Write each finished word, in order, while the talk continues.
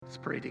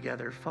Let's pray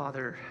together.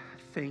 Father,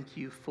 thank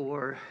you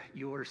for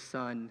your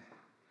Son.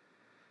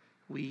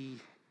 We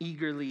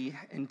eagerly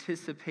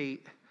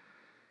anticipate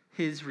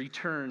his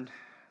return.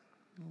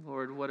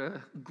 Lord, what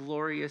a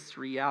glorious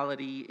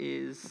reality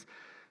is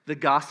the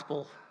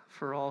gospel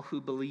for all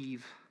who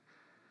believe.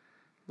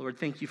 Lord,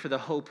 thank you for the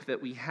hope that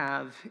we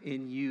have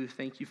in you.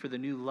 Thank you for the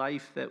new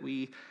life that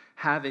we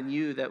have in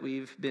you that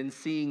we've been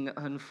seeing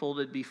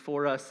unfolded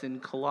before us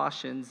in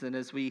Colossians. And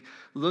as we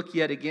look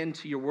yet again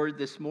to your word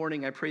this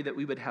morning, I pray that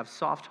we would have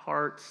soft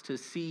hearts to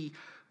see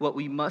what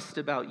we must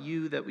about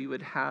you, that we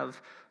would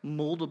have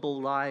moldable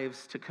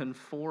lives to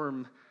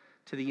conform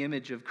to the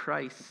image of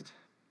Christ,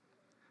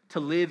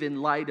 to live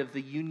in light of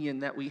the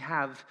union that we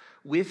have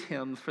with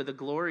him for the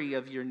glory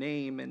of your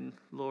name. And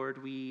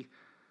Lord, we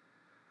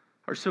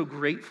are so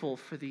grateful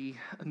for the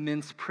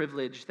immense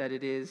privilege that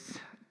it is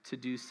to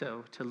do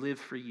so, to live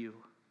for you.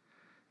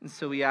 And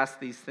so we ask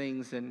these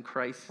things in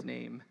Christ's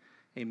name.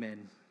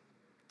 Amen.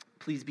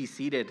 Please be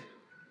seated.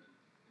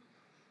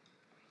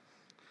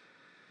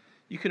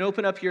 You can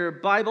open up your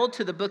Bible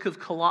to the book of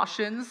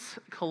Colossians.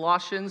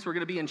 We're going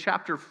to be in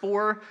chapter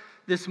 4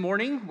 this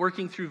morning,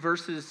 working through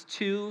verses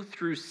 2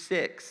 through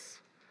 6.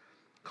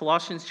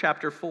 Colossians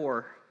chapter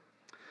 4.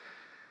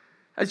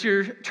 As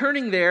you're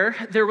turning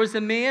there was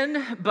a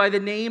man by the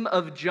name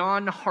of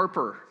John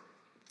Harper.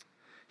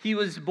 He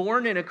was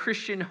born in a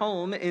Christian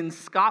home in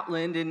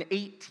Scotland in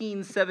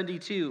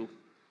 1872.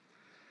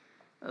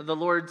 The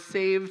Lord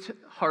saved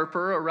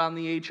Harper around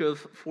the age of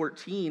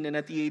 14, and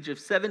at the age of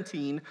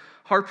 17,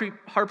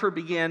 Harper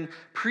began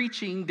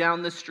preaching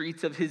down the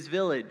streets of his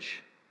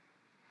village.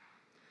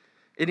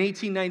 In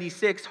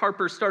 1896,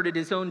 Harper started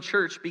his own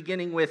church,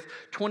 beginning with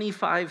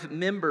 25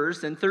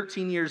 members, and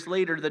 13 years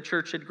later, the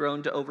church had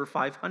grown to over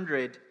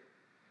 500.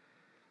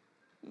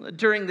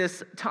 During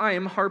this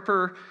time,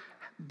 Harper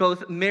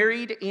both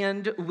married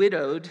and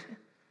widowed,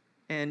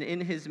 and in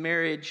his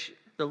marriage,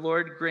 the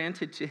Lord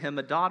granted to him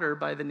a daughter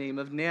by the name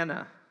of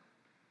Nana.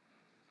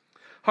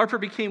 Harper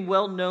became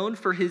well known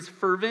for his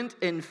fervent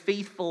and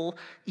faithful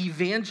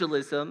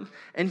evangelism,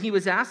 and he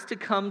was asked to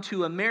come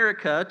to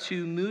America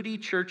to Moody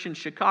Church in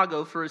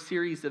Chicago for a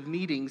series of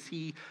meetings.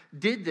 He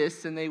did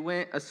this, and they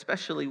went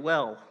especially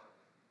well.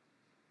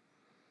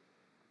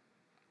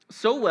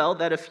 So well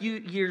that a few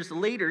years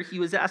later, he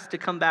was asked to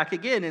come back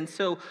again, and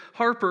so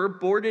Harper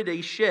boarded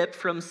a ship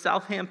from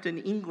Southampton,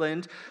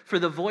 England, for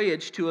the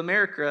voyage to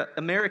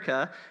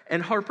America,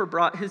 and Harper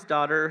brought his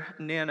daughter,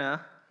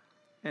 Nana.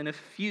 And a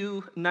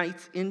few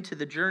nights into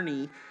the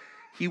journey,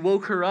 he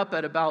woke her up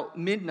at about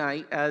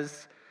midnight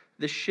as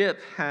the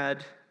ship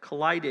had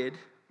collided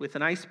with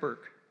an iceberg.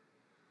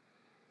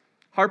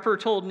 Harper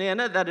told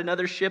Nana that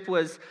another ship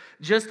was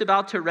just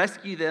about to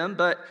rescue them,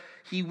 but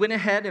he went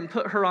ahead and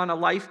put her on a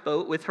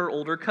lifeboat with her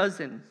older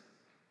cousin.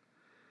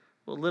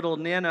 Well, little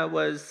Nana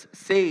was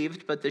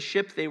saved, but the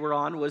ship they were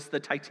on was the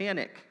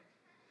Titanic.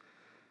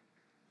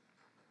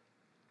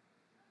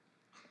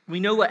 We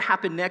know what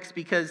happened next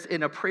because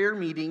in a prayer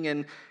meeting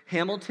in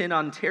Hamilton,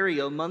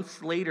 Ontario,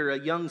 months later, a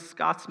young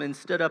Scotsman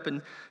stood up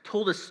and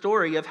told a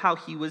story of how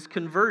he was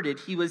converted.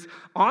 He was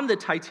on the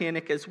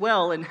Titanic as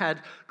well and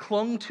had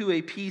clung to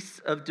a piece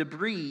of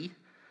debris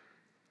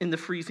in the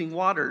freezing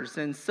waters.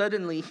 And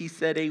suddenly, he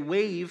said, a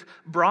wave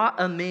brought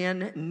a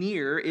man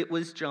near. It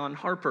was John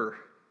Harper.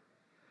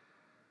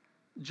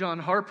 John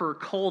Harper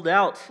called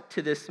out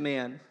to this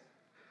man,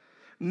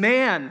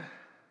 "Man,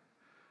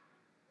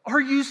 are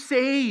you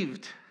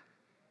saved?"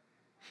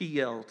 he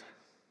yelled.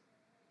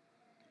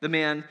 The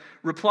man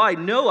replied,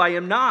 "No, I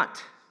am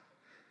not."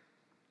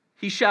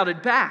 He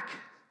shouted back,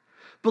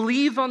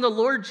 "Believe on the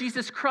Lord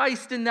Jesus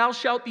Christ and thou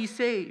shalt be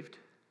saved."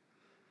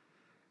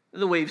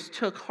 The waves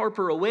took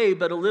Harper away,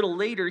 but a little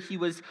later he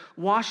was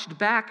washed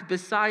back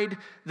beside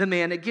the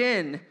man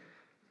again.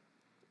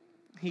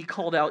 He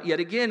called out yet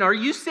again, "Are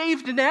you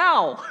saved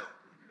now?"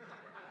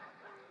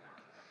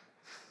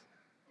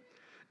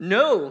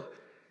 "No,"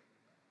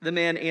 the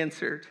man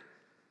answered.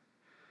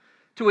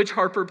 To which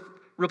Harper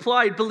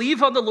replied,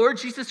 "Believe on the Lord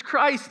Jesus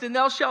Christ and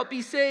thou shalt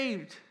be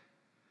saved."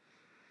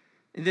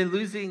 And then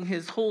losing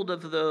his hold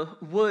of the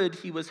wood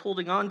he was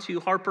holding on to,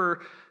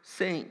 Harper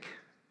sank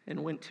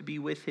and went to be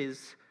with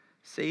his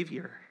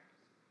Savior.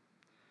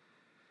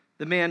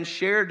 The man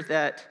shared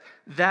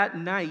that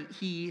night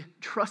he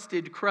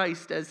trusted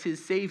Christ as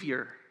his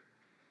Savior.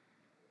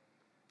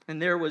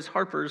 And there was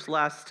Harper's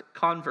last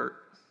convert.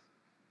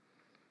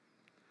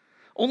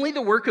 Only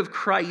the work of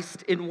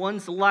Christ in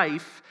one's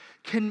life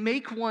can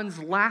make one's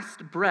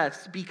last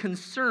breaths be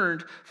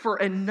concerned for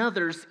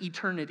another's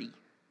eternity.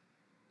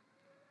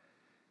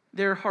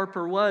 There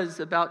Harper was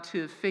about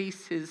to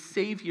face his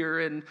Savior,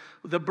 and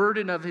the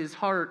burden of his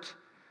heart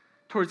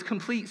towards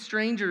complete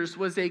strangers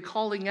was a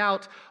calling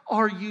out,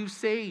 "Are you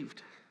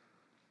saved?"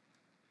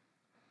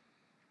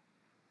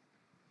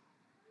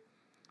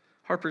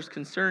 Harper's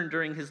concern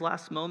during his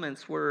last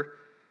moments were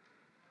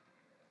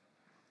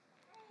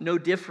no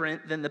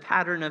different than the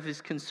pattern of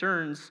his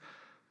concerns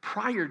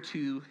prior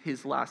to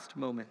his last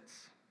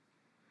moments.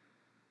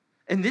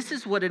 And this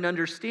is what an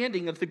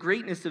understanding of the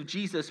greatness of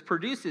Jesus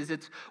produces.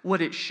 It's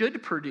what it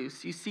should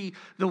produce. You see,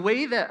 the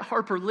way that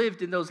Harper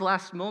lived in those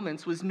last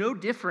moments was no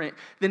different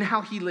than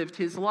how he lived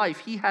his life.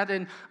 He had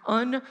an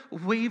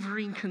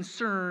unwavering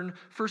concern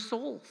for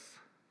souls,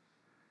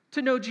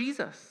 to know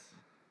Jesus.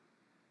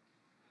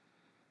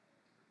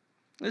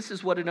 This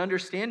is what an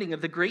understanding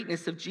of the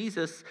greatness of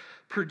Jesus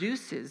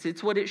produces.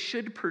 It's what it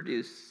should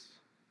produce.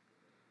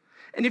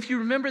 And if you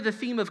remember the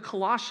theme of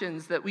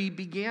Colossians that we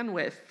began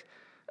with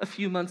a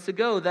few months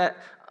ago, that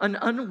an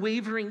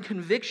unwavering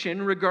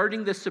conviction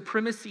regarding the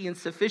supremacy and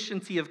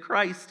sufficiency of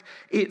Christ,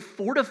 it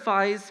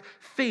fortifies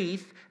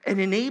faith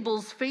and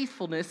enables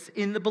faithfulness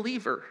in the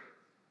believer.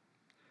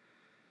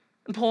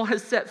 And Paul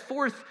has set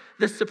forth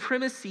the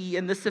supremacy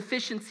and the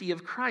sufficiency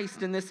of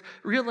Christ, and this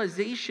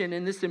realization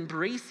and this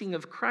embracing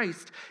of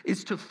Christ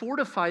is to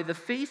fortify the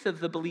faith of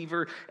the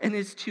believer and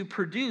is to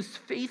produce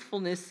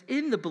faithfulness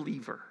in the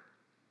believer.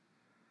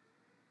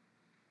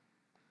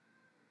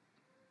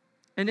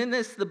 And in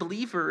this, the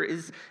believer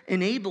is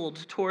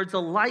enabled towards a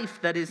life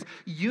that is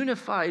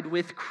unified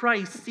with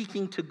Christ,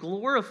 seeking to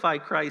glorify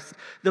Christ.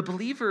 The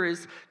believer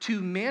is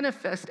to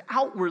manifest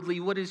outwardly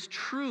what is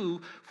true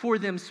for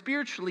them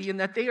spiritually, in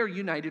that they are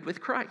united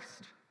with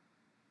Christ.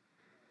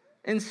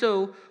 And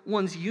so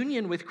one's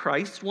union with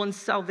Christ, one's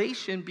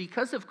salvation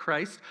because of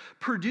Christ,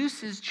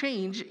 produces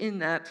change in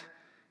that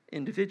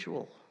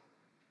individual,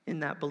 in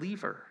that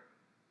believer.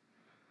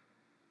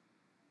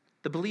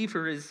 The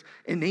believer is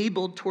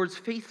enabled towards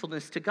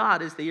faithfulness to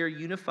God as they are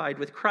unified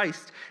with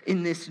Christ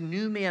in this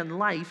new man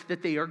life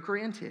that they are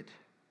granted.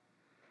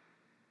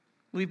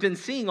 We've been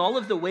seeing all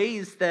of the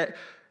ways that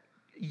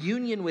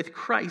union with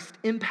Christ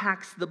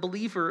impacts the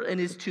believer and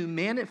is to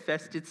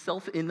manifest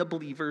itself in the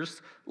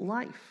believer's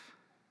life.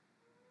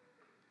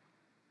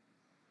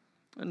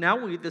 And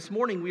now this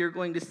morning we are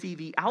going to see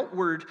the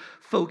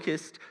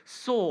outward-focused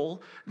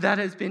soul that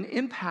has been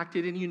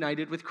impacted and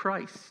united with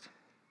Christ.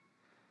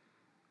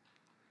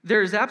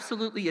 There is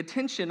absolutely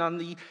attention on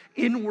the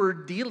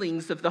inward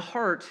dealings of the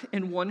heart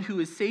in one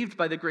who is saved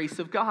by the grace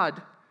of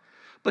God.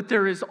 But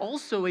there is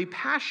also a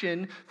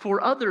passion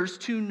for others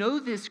to know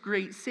this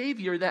great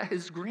Savior that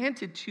has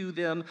granted to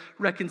them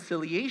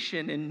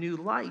reconciliation and new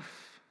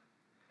life.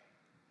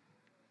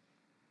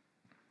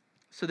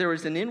 So there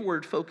is an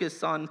inward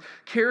focus on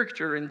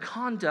character and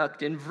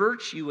conduct and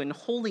virtue and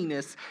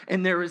holiness,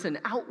 and there is an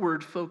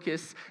outward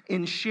focus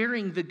in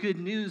sharing the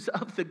good news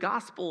of the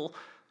gospel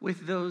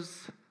with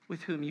those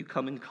with whom you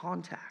come in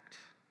contact.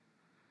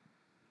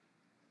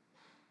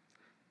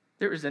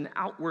 There is an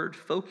outward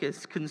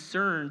focus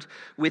concerned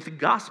with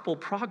gospel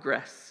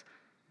progress,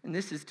 and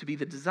this is to be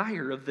the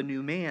desire of the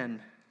new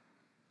man.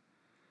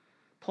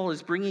 Paul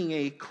is bringing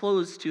a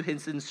close to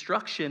his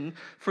instruction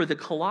for the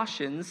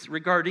Colossians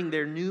regarding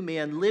their new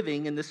man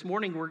living, and this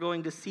morning we're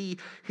going to see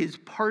his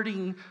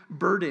parting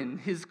burden,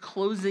 his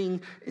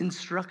closing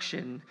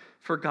instruction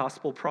for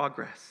gospel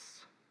progress.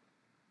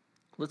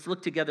 Let's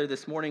look together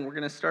this morning. We're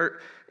going to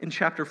start in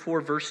chapter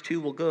 4, verse 2.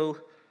 We'll go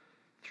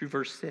through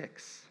verse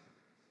 6.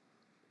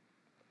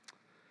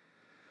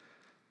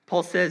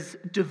 Paul says,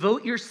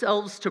 "Devote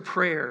yourselves to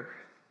prayer,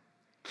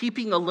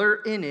 keeping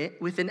alert in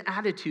it with an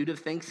attitude of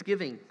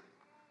thanksgiving.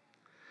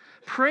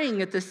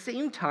 Praying at the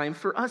same time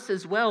for us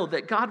as well,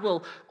 that God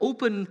will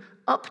open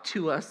up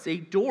to us a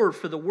door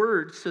for the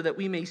word so that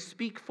we may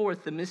speak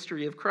forth the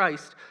mystery of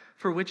Christ,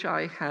 for which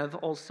I have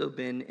also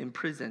been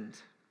imprisoned.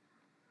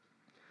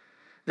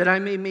 That I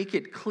may make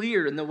it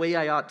clear in the way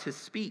I ought to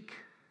speak.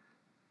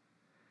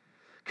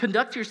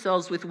 Conduct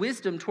yourselves with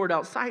wisdom toward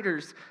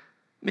outsiders,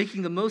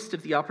 making the most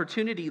of the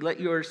opportunity. Let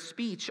your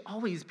speech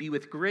always be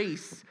with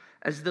grace,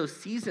 as though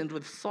seasoned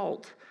with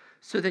salt,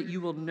 so that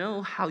you will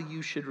know how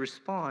you should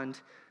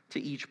respond to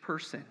each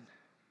person."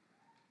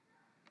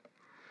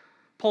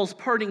 Paul's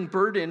parting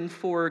burden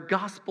for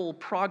gospel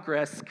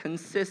progress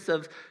consists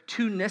of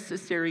two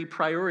necessary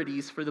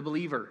priorities for the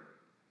believer.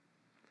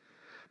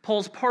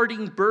 Paul's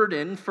parting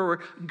burden for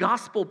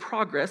gospel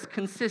progress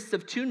consists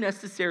of two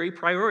necessary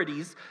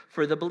priorities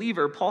for the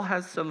believer. Paul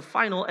has some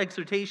final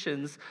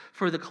exhortations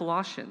for the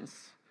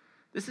Colossians.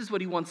 This is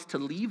what he wants to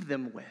leave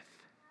them with.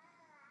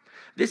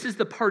 This is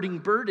the parting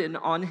burden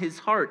on his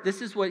heart.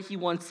 This is what he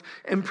wants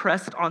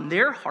impressed on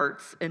their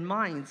hearts and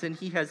minds. And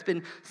he has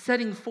been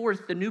setting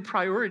forth the new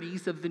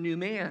priorities of the new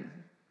man,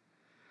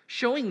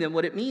 showing them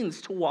what it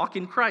means to walk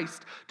in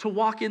Christ, to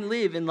walk and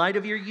live in light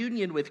of your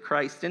union with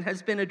Christ, and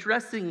has been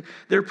addressing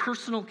their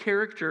personal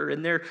character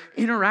and their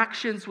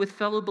interactions with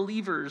fellow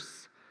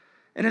believers.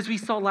 And as we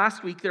saw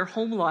last week, their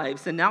home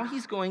lives. And now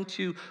he's going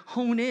to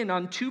hone in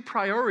on two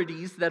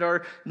priorities that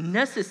are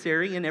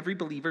necessary in every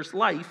believer's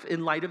life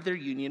in light of their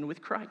union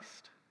with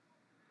Christ.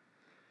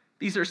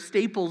 These are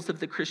staples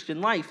of the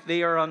Christian life.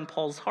 They are on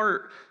Paul's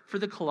heart for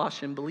the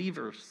Colossian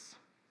believers.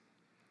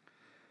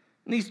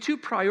 And these two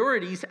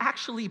priorities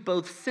actually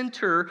both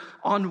center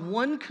on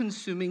one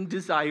consuming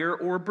desire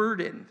or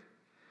burden,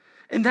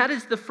 and that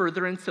is the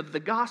furtherance of the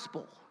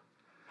gospel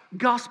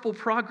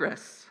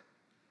progress.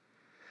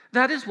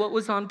 That is what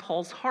was on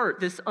Paul's heart,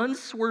 this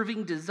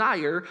unswerving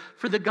desire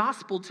for the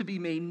gospel to be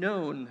made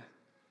known,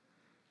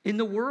 in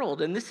the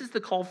world. And this is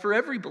the call for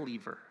every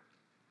believer.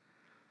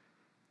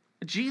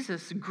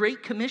 Jesus'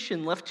 great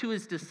commission left to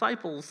his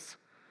disciples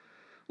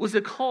was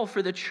a call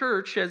for the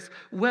church as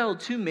well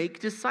to make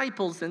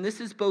disciples. And this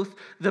is both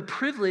the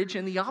privilege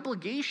and the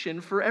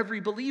obligation for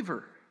every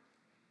believer.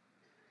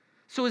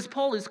 So as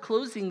Paul is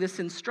closing this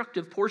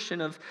instructive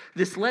portion of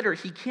this letter,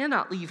 he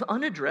cannot leave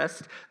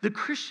unaddressed the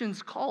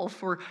Christian's call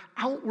for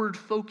outward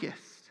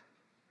focused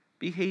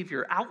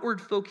behavior,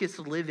 outward focused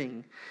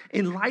living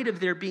in light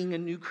of there being a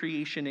new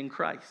creation in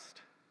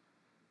Christ.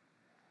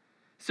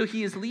 So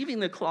he is leaving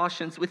the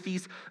Colossians with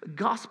these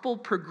gospel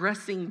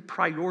progressing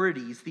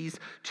priorities. These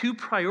two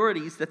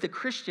priorities that the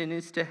Christian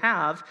is to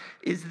have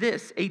is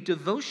this: a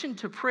devotion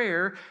to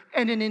prayer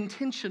and an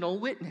intentional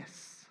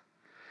witness.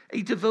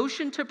 A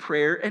devotion to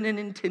prayer and an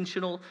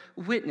intentional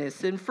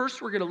witness. And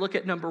first we're going to look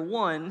at number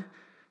one,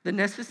 the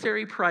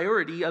necessary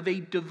priority of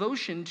a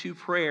devotion to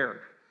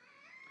prayer.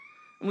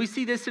 And we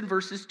see this in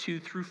verses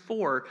 2 through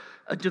 4,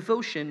 a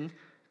devotion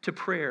to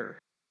prayer.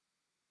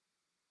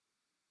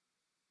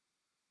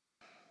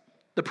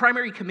 The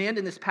primary command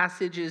in this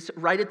passage is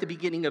right at the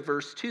beginning of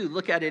verse 2.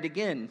 Look at it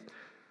again.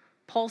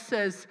 Paul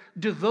says,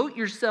 devote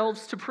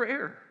yourselves to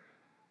prayer.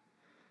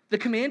 The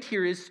command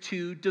here is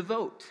to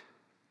devote.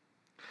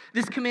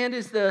 This command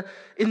is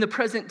in the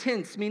present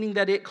tense, meaning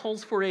that it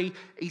calls for a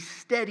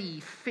steady,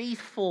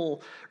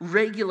 faithful,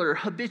 regular,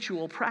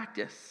 habitual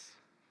practice.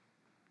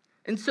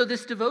 And so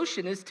this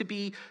devotion is to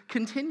be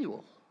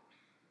continual.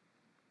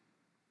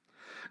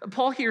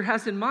 Paul here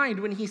has in mind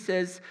when he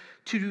says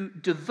to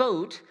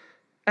devote,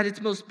 at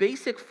its most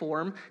basic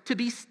form, to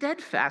be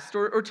steadfast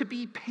or to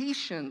be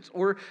patient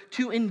or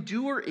to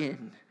endure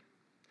in.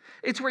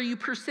 It's where you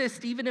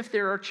persist even if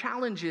there are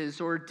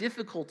challenges or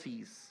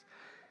difficulties.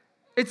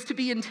 It's to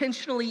be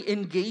intentionally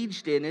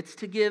engaged in. It's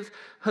to give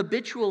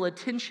habitual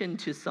attention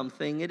to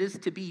something. It is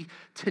to be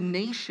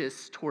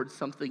tenacious towards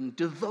something,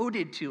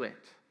 devoted to it.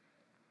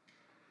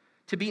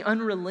 To be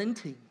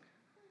unrelenting.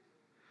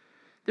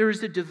 There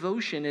is a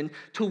devotion, and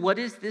to what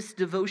is this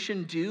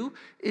devotion due?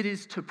 It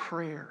is to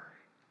prayer.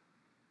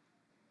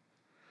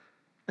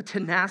 A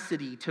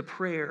tenacity to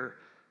prayer.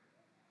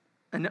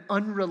 An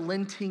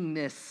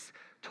unrelentingness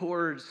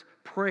towards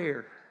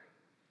prayer.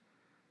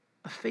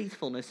 A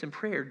faithfulness in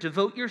prayer.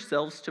 Devote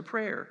yourselves to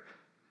prayer.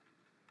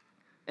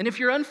 And if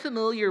you're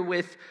unfamiliar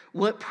with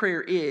what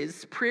prayer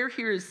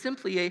here is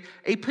simply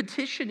a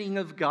petitioning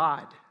of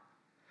God.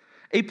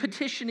 A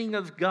petitioning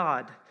of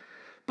God.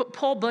 But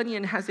Paul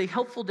Bunyan has a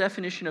helpful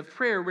definition of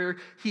prayer where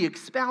he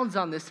expounds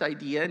on this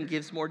idea and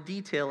gives more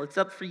detail. It's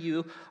up for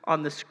you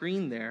on the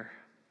screen there.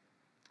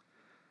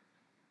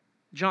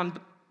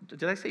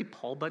 Did I say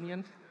Paul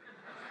Bunyan?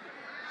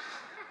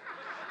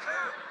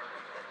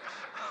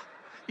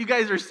 You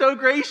guys are so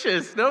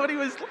gracious. Nobody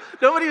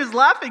was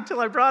laughing till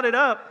I brought it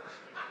up.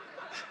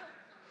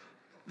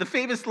 The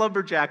famous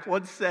lumberjack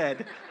once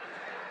said.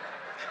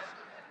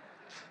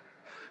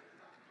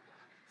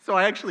 So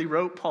I actually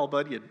wrote Paul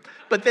Bunyan.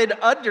 But then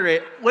under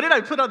it, what did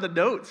I put on the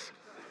notes?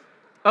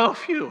 Oh,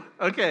 phew.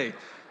 Okay.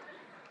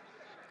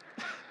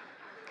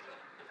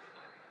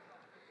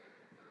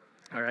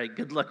 All right,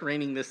 good luck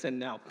reining this in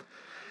now.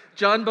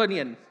 John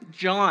Bunyan,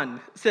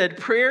 said,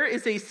 prayer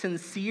is a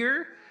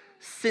sincere,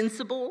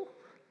 sensible,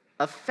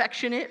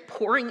 affectionate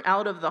pouring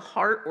out of the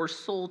heart or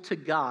soul to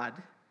God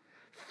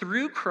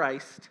through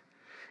Christ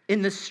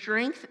in the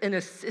strength and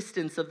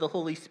assistance of the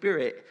Holy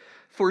Spirit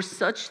for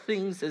such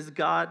things as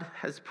God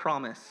has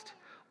promised,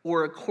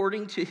 or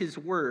according to his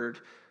word,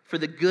 for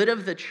the good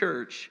of the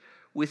church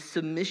with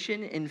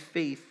submission and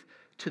faith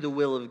to the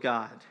will of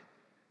God.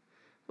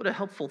 What a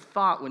helpful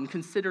thought when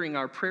considering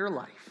our prayer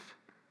life.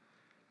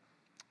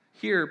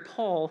 Here,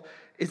 Paul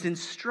is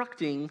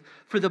instructing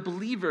for the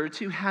believer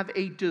to have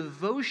a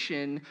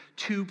devotion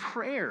to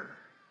prayer.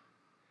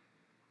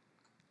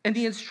 And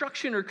the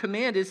instruction or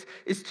command is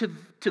to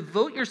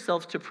devote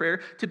yourself to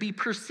prayer, to be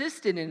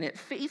persistent in it,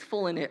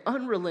 faithful in it,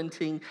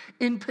 unrelenting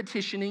in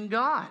petitioning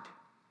God.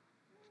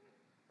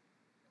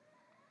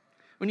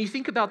 When you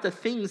think about the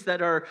things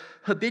that are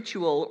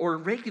habitual or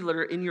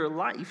regular in your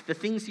life, the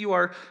things you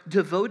are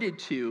devoted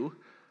to,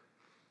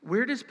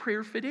 where does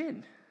prayer fit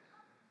in?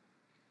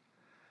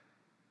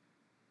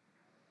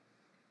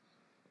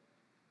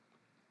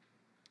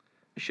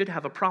 It should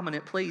have a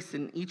prominent place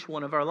in each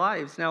one of our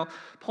lives. Now,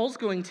 Paul's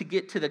going to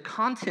get to the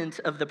content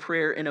of the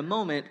prayer in a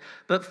moment,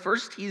 but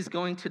first he's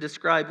going to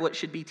describe what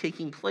should be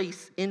taking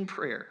place in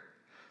prayer.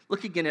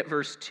 Look again at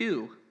verse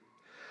 2.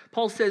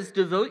 Paul says,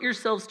 devote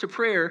yourselves to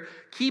prayer,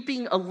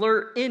 keeping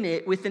alert in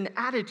it with an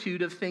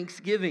attitude of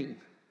thanksgiving.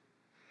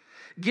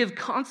 Give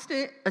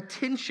constant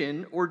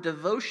attention or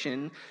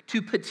devotion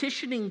to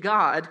petitioning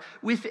God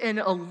with an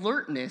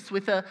alertness,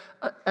 with a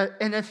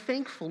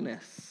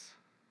thankfulness.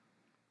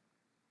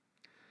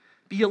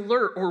 Be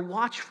alert or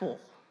watchful.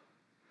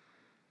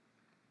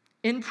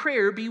 In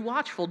prayer, be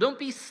watchful. Don't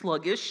be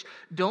sluggish.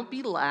 Don't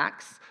be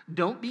lax.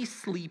 Don't be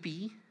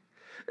sleepy.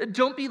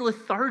 Don't be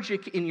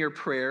lethargic in your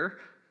prayer.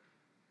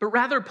 But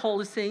rather,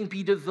 Paul is saying,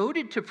 be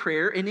devoted to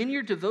prayer, and in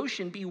your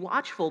devotion, be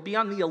watchful, be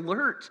on the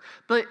alert.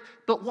 But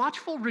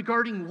watchful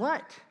regarding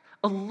what?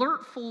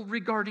 Alertful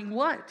regarding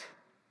what?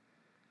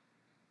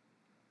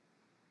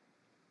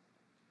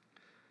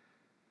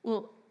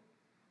 Well,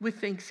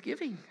 with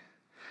thanksgiving.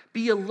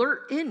 Be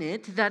alert in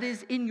it, that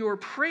is, in your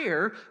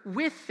prayer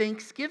with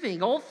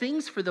thanksgiving. All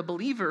things for the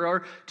believer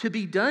are to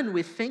be done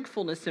with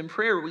thankfulness and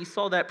prayer. We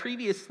saw that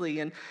previously,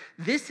 and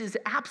this is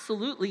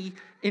absolutely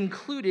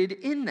included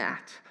in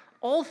that.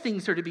 All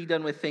things are to be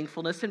done with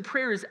thankfulness, and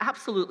prayer is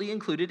absolutely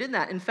included in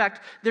that. In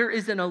fact, there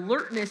is an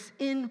alertness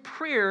in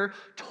prayer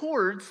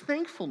towards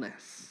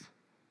thankfulness.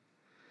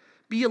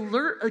 Be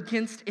alert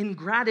against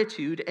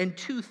ingratitude and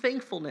to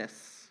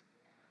thankfulness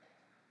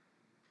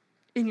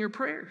in your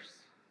prayers.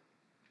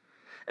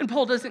 And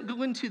Paul doesn't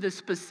go into the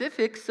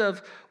specifics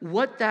of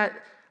what that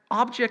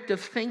object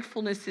of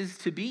thankfulness is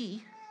to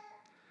be.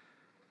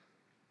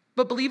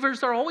 But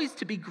believers are always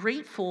to be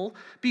grateful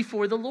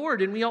before the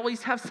Lord, and we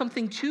always have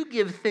something to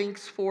give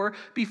thanks for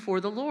before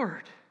the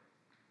Lord.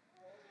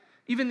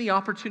 Even the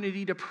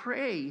opportunity to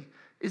pray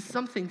is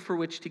something for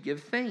which to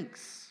give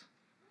thanks.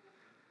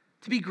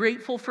 To be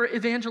grateful for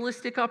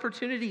evangelistic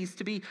opportunities,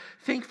 to be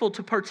thankful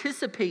to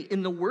participate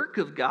in the work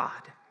of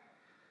God.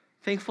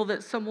 Thankful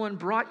that someone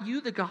brought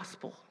you the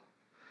gospel.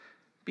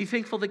 Be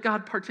thankful that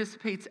God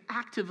participates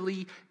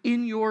actively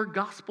in your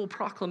gospel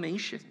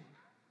proclamation,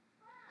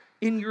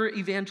 in your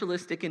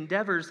evangelistic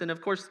endeavors. And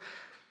of course,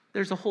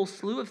 there's a whole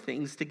slew of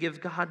things to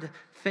give God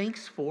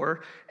thanks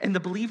for, and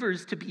the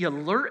believers to be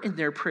alert in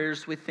their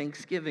prayers with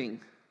thanksgiving.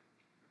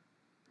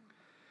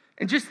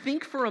 And just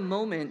think for a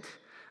moment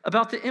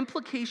about the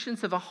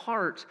implications of a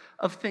heart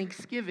of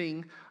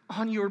thanksgiving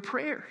on your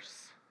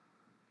prayers.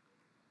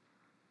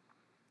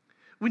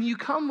 When you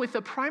come with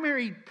a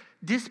primary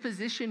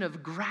disposition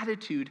of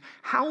gratitude,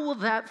 how will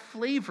that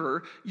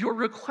flavor your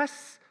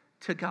requests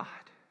to God?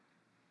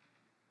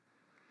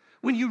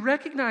 When you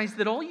recognize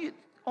that all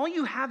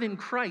you have in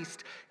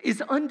Christ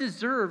is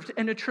undeserved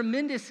and a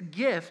tremendous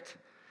gift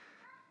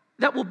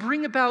that will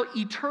bring about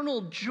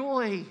eternal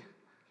joy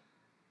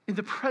in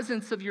the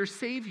presence of your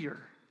Savior.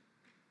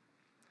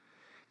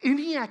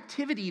 Any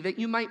activity that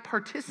you might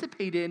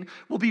participate in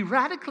will be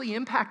radically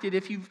impacted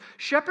if you've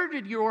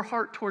shepherded your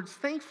heart towards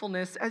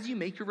thankfulness as you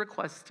make your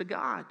requests to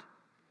God.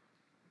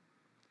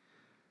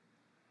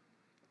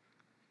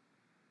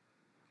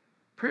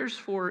 Prayers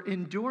for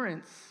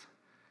endurance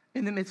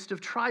in the midst of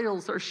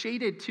trials are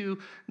shaded to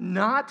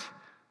not,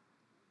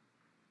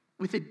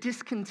 with a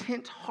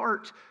discontent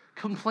heart,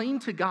 complain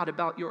to God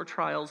about your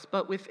trials,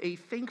 but with a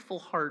thankful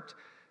heart,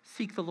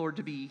 seek the Lord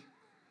to be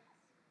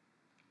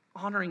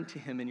honoring to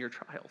Him in your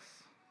trials.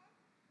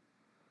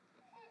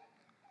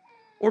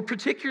 Or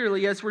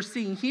particularly, as we're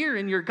seeing here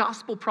in your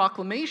gospel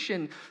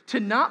proclamation, to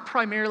not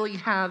primarily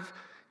have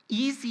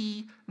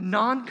easy,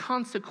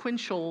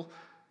 non-consequential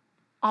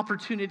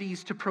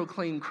opportunities to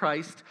proclaim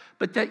Christ,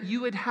 but that you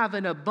would have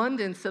an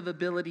abundance of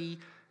ability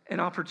and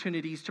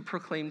opportunities to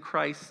proclaim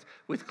Christ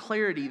with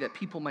clarity that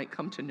people might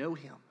come to know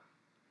Him.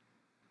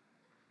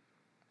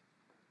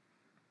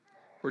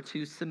 We're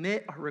to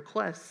submit our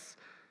requests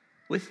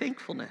with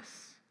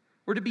thankfulness.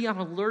 We're to be on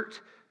alert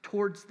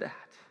towards that.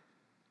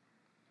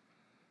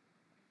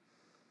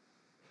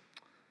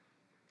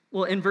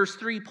 Well, in verse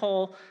 3,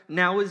 Paul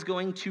now is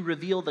going to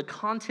reveal the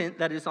content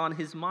that is on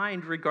his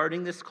mind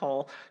regarding this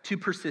call to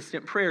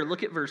persistent prayer.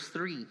 Look at verse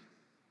 3.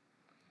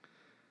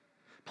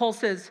 Paul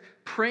says,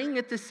 praying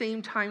at the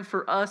same time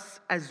for us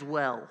as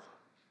well.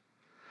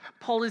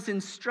 Paul is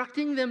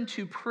instructing them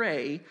to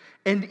pray,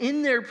 and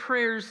in their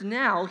prayers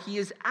now, he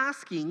is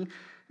asking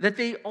that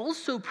they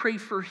also pray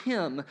for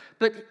him,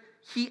 but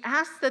he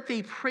asks that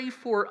they pray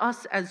for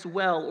us as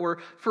well, or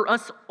for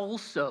us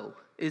also,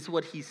 is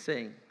what he's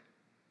saying.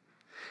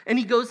 And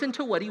he goes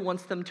into what he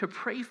wants them to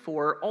pray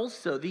for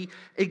also. The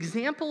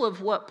example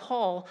of what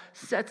Paul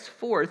sets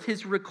forth,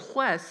 his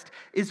request,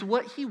 is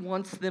what he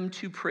wants them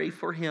to pray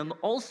for him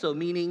also,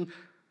 meaning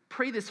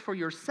pray this for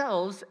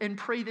yourselves and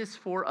pray this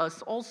for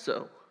us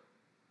also.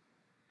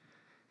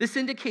 This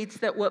indicates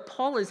that what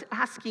Paul is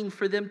asking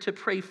for them to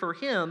pray for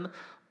him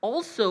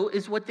also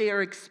is what they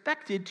are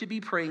expected to be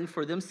praying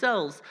for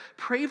themselves.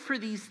 Pray for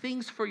these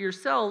things for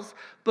yourselves,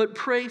 but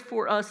pray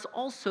for us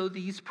also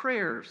these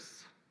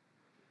prayers.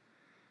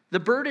 The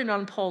burden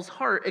on Paul's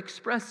heart,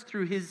 expressed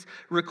through his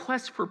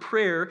request for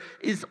prayer,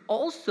 is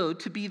also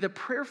to be the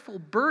prayerful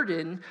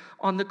burden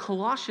on the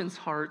Colossians'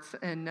 hearts,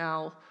 and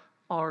now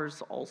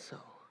ours also.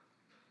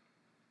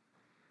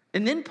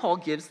 And then Paul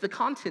gives the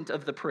content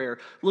of the prayer.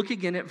 Look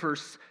again at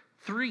verse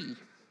 3.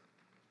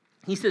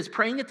 He says,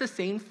 praying at the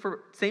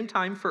same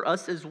time for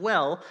us as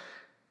well,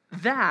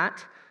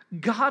 that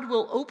God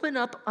will open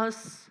up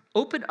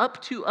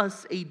to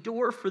us a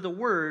door for the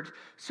word,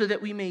 so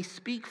that we may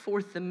speak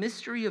forth the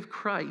mystery of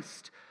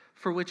Christ,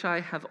 for which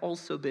I have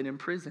also been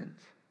imprisoned.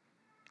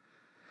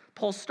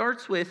 Paul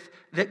starts with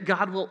that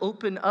God will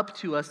open up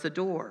to us a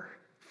door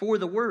for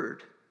the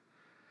word.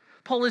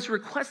 Paul is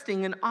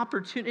requesting an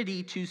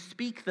opportunity to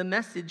speak the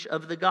message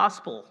of the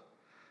gospel,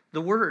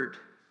 the word.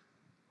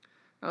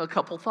 A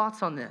couple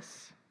thoughts on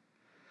this.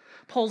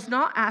 Paul's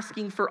not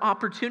asking for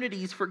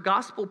opportunities for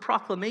gospel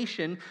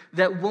proclamation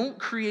that won't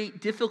create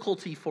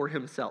difficulty for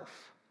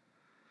himself.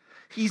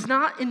 He's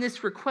not in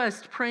this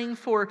request praying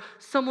for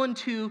someone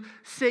to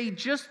say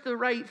just the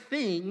right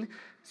thing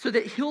so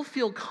that he'll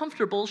feel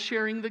comfortable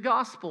sharing the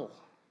gospel.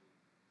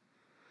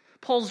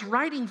 Paul's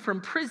writing from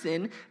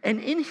prison, and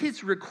in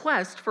his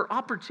request for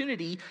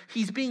opportunity,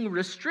 he's being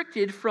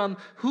restricted from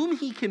whom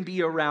he can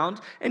be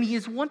around, and he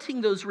is wanting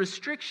those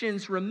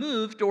restrictions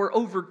removed or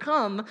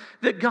overcome,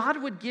 that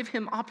God would give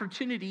him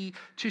opportunity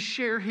to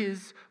share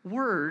his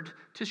word,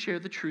 to share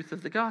the truth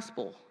of the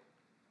gospel.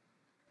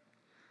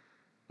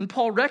 And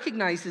Paul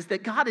recognizes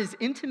that God is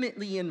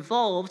intimately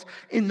involved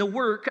in the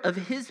work of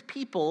his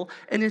people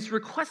and is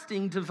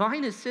requesting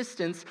divine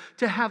assistance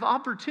to have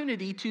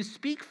opportunity to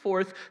speak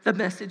forth the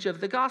message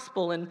of the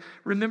gospel. And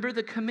remember,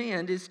 the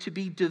command is to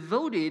be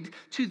devoted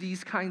to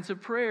these kinds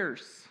of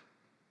prayers.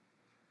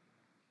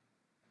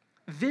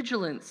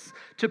 Vigilance,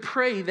 to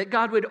pray that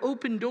God would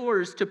open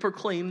doors to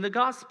proclaim the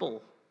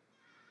gospel.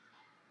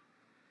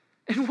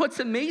 And what's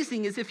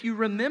amazing is if you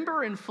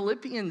remember in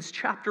Philippians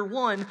chapter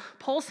 1,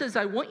 Paul says,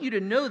 I want you to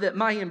know that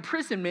my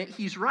imprisonment,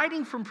 he's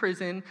writing from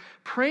prison,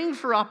 praying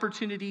for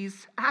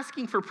opportunities,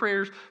 asking for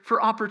prayers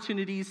for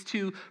opportunities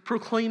to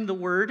proclaim the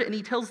word. And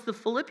he tells the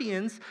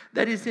Philippians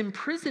that his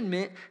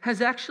imprisonment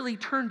has actually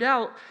turned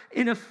out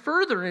in a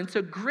furtherance,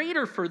 a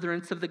greater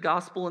furtherance of the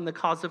gospel and the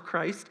cause of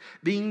Christ,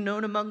 being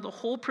known among the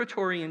whole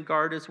Praetorian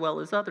Guard as well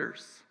as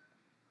others.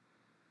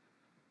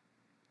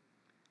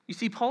 You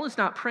see, Paul is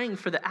not praying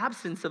for the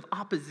absence of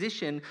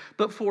opposition,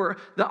 but for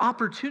the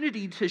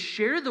opportunity to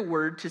share the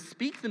word, to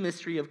speak the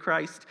mystery of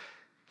Christ.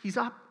 He's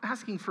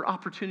asking for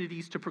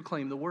opportunities to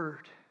proclaim the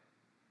word.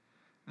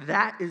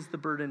 That is the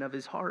burden of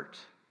his heart.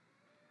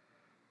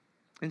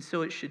 And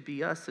so it should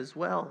be us as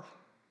well.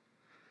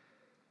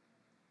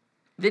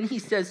 Then he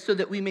says, so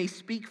that we may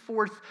speak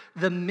forth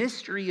the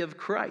mystery of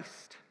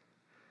Christ.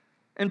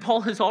 And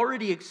Paul has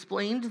already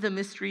explained the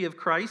mystery of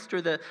Christ,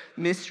 or the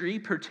mystery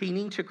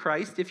pertaining to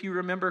Christ. If you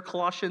remember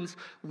Colossians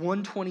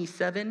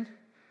 1:27,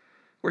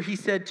 where he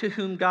said, to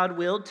whom God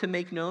willed to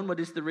make known what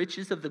is the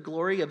riches of the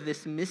glory of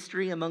this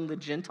mystery among the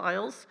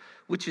Gentiles,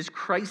 which is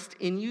Christ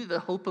in you,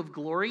 the hope of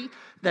glory,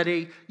 that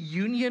a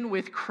union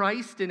with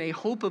Christ and a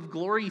hope of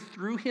glory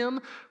through him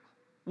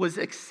was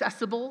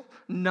accessible,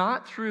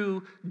 not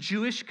through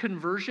Jewish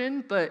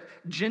conversion, but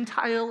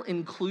Gentile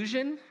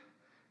inclusion.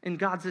 In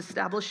God's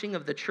establishing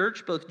of the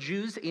church, both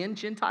Jews and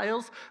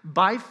Gentiles,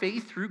 by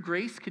faith through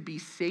grace, could be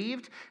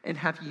saved and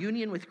have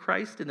union with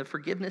Christ in the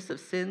forgiveness of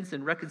sins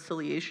and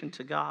reconciliation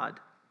to God.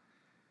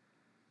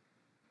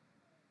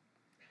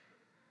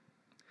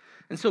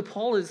 And so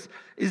Paul is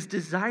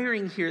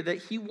desiring here that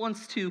he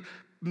wants to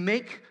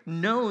make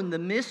known the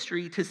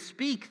mystery, to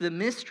speak the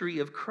mystery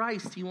of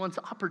Christ. He wants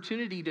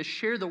opportunity to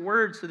share the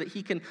word so that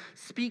he can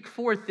speak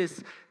forth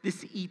this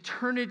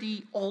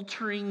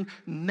eternity-altering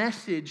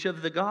message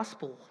of the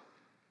gospel.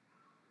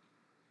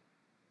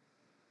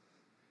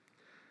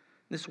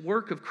 This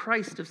work of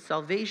Christ of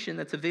salvation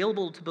that's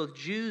available to both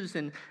Jews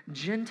and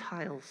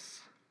Gentiles.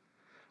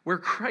 Where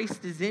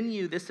Christ is in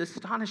you, this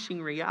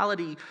astonishing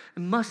reality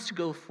must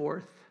go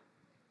forth.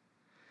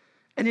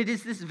 And it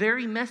is this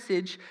very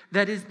message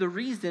that is the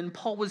reason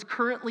Paul was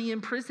currently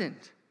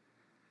imprisoned.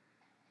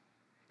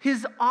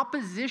 His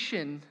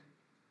opposition,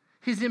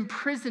 his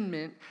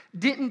imprisonment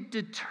didn't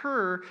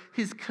deter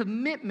his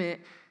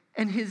commitment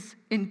and his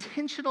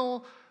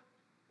intentional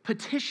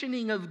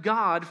petitioning of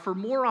God for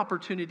more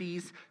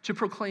opportunities to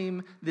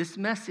proclaim this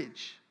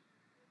message.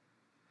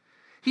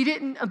 He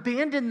didn't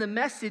abandon the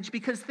message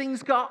because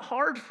things got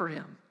hard for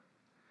him.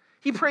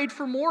 He prayed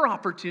for more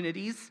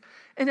opportunities,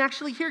 and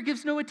actually here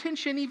gives no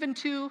attention even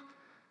to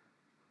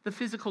the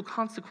physical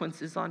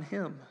consequences on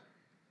him.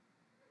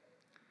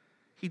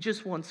 He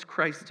just wants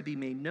Christ to be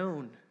made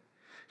known.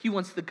 He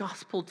wants the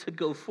gospel to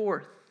go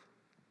forth,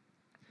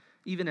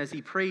 even as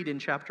he prayed in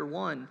chapter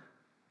 1.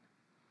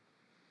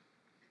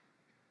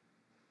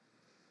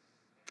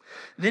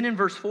 Then in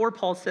verse 4,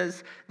 Paul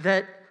says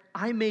that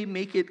I may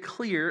make it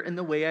clear in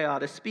the way I ought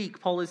to speak.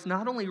 Paul is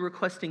not only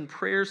requesting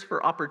prayers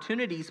for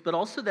opportunities, but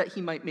also that he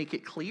might make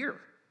it clear.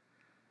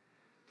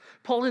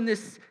 Paul in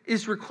this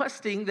is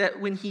requesting that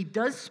when he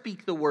does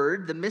speak the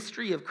word, the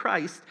mystery of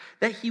Christ,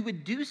 that he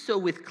would do so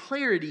with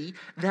clarity,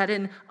 that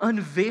an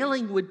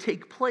unveiling would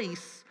take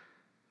place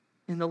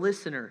in the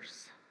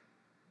listeners.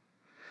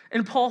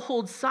 And Paul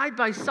holds side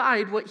by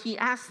side what he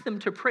asks them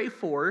to pray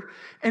for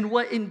and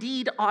what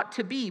indeed ought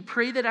to be.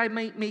 Pray that I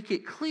might make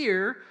it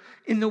clear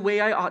in the way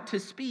I ought to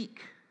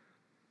speak.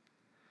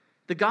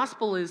 The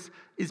gospel is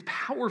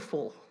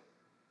powerful.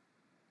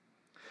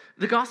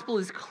 The gospel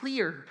is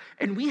clear,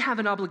 and we have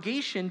an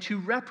obligation to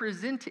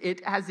represent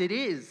it as it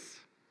is.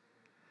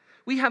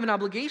 We have an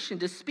obligation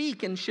to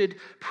speak and should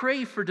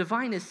pray for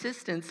divine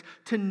assistance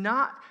to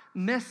not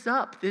mess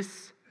up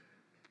this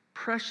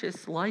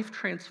precious,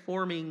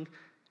 life-transforming,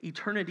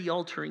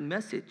 eternity-altering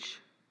message.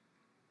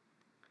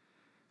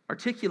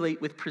 Articulate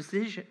with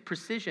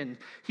precision.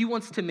 He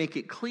wants to make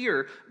it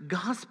clear,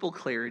 gospel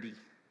clarity.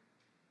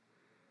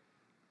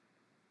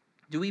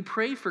 Do we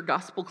pray for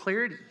gospel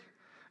clarity?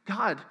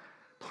 God,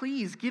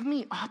 please give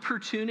me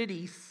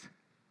opportunities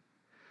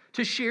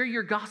to share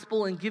your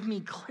gospel and give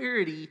me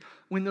clarity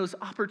when those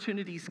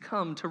opportunities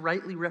come to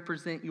rightly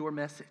represent your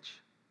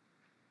message.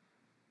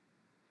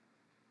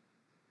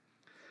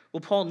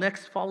 Well, Paul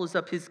next follows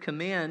up his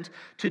command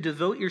to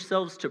devote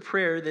yourselves to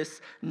prayer,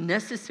 this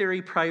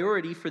necessary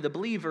priority for the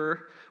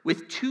believer,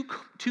 with two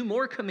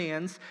more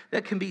commands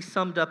that can be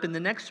summed up in the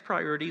next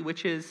priority,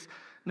 which is,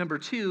 number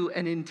 2,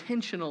 an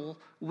intentional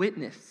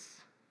witness.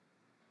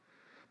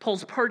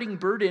 Paul's parting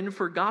burden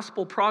for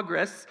gospel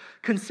progress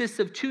consists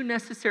of 2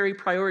 necessary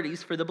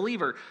priorities for the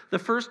believer. The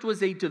first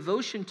was a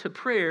devotion to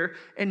prayer,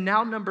 and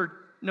now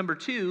number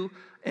 2,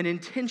 an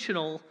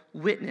intentional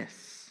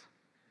witness.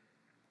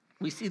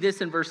 We see this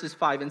in verses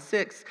 5 and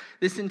 6.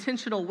 This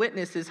intentional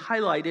witness is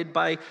highlighted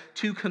by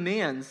 2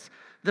 commands.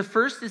 The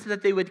first is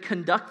that they would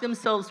conduct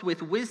themselves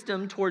with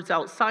wisdom towards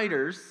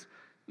outsiders.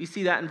 We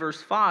see that in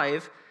verse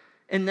 5.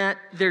 And that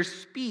their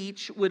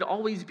speech would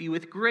always be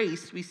with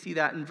grace. We see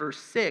that in verse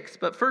 6.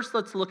 But first,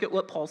 let's look at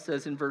what Paul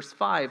says in verse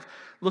 5.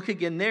 Look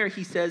again there.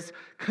 He says,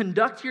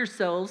 conduct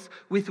yourselves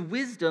with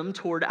wisdom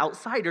toward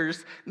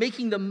outsiders,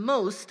 making the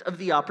most of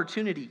the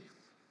opportunity.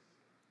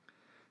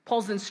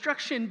 Paul's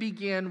instruction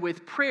began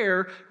with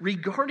prayer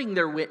regarding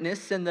their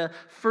witness and the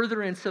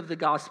furtherance of the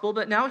gospel,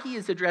 but now he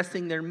is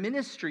addressing their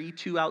ministry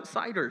to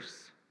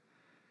outsiders.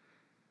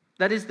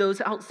 That is,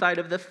 those outside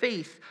of the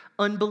faith,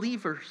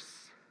 unbelievers.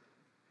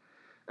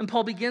 And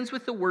Paul begins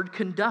with the word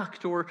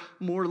conduct, or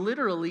more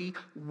literally,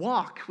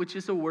 walk, which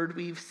is a word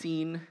we've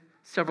seen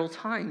several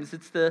times.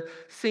 It's the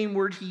same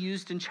word he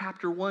used in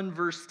chapter 1,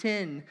 verse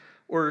 10,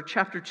 or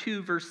chapter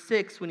 2, verse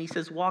 6, when he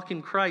says walk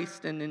in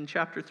Christ, and in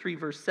chapter 3,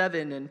 verse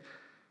 7. And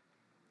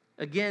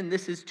again,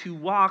 this is to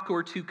walk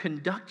or to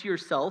conduct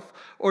yourself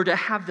or to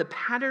have the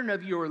pattern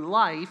of your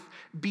life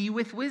be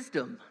with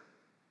wisdom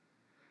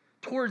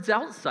towards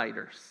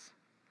outsiders.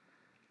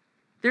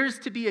 There's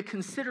to be a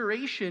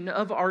consideration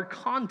of our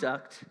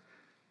conduct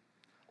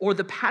or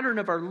the pattern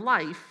of our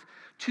life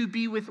to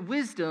be with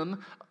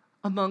wisdom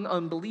among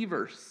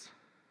unbelievers,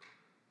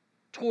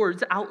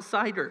 towards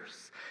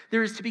outsiders.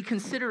 There is to be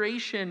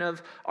consideration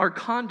of our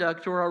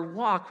conduct or our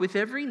walk with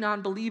every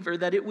non-believer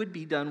that it would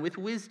be done with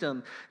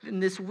wisdom.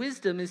 And this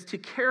wisdom is to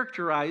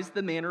characterize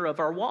the manner of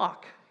our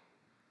walk.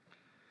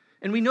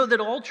 And we know that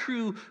all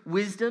true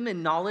wisdom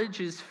and knowledge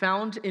is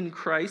found in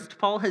Christ.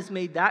 Paul has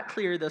made that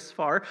clear thus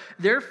far.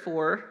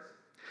 Therefore,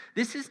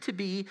 this is to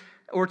be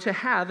or to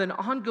have an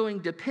ongoing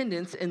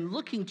dependence in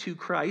looking to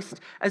Christ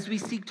as we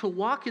seek to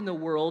walk in the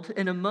world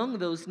and among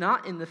those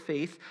not in the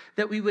faith,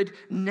 that we would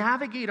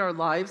navigate our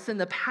lives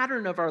and the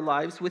pattern of our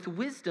lives with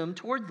wisdom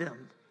toward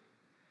them.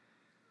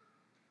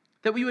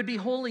 That we would be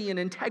holy and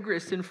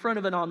integrous in front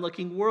of an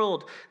onlooking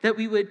world. That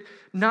we would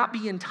not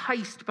be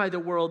enticed by the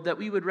world. That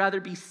we would rather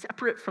be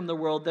separate from the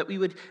world. That we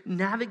would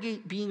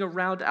navigate being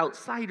around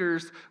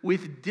outsiders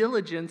with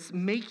diligence,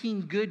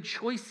 making good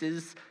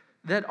choices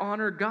that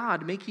honor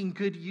God, making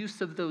good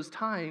use of those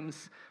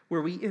times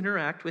where we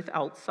interact with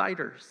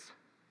outsiders.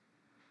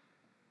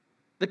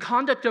 The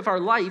conduct of our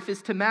life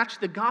is to match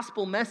the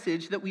gospel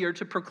message that we are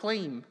to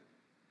proclaim.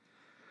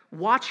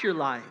 Watch your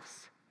lives.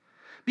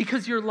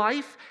 Because your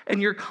life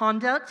and your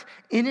conduct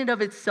in and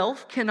of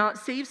itself cannot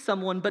save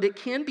someone, but it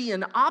can be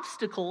an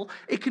obstacle.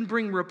 It can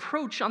bring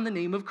reproach on the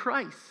name of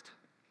Christ.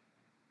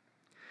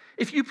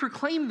 If you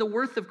proclaim the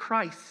worth of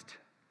Christ,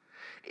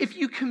 if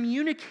you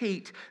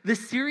communicate the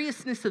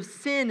seriousness of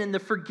sin and the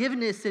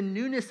forgiveness and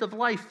newness of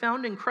life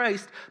found in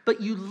Christ, but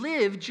you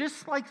live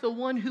just like the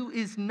one who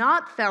is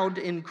not found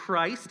in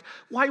Christ,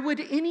 why would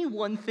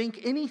anyone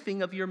think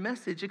anything of your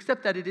message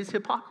except that it is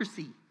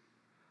hypocrisy?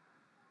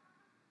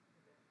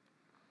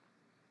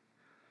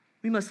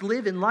 We must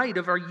live in light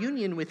of our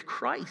union with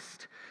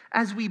Christ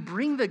as we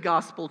bring the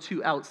gospel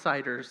to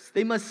outsiders.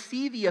 They must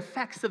see the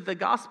effects of the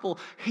gospel,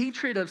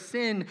 hatred of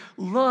sin,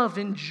 love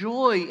and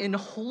joy and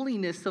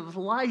holiness of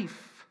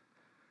life.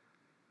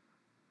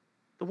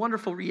 The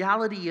wonderful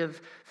reality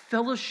of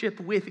fellowship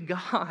with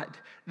God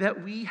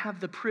that we have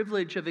the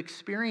privilege of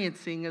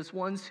experiencing as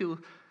ones who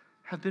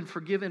have been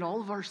forgiven. All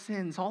of our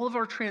sins, all of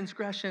our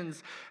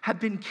transgressions have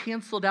been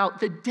canceled out.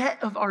 The debt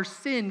of our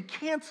sin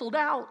canceled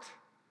out.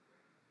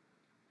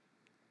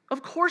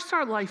 Of course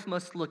our life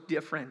must look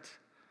different.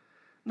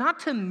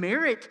 Not to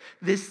merit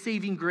this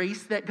saving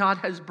grace that God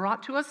has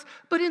brought to us,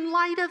 but in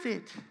light of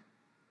it.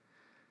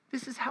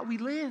 This is how we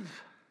live.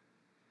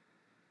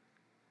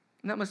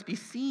 And that must be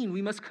seen.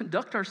 We must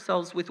conduct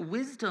ourselves with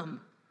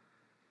wisdom.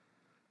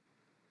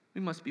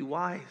 We must be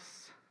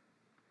wise.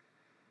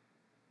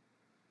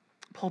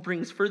 Paul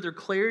brings further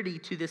clarity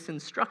to this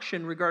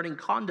instruction regarding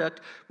conduct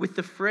with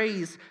the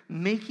phrase,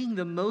 making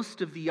the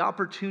most of the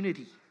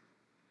opportunity.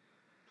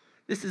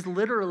 This is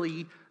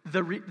literally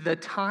the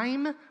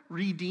time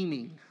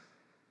redeeming.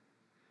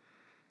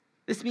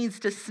 This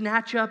means to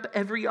snatch up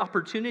every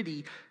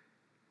opportunity.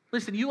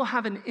 Listen, you will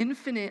have an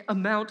infinite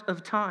amount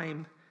of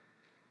time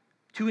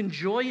to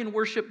enjoy and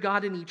worship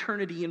God in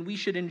eternity, and we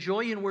should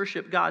enjoy and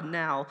worship God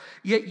now.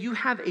 Yet you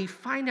have a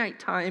finite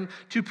time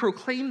to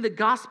proclaim the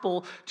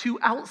gospel to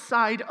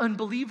outside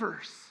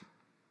unbelievers,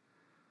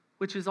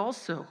 which is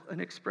also an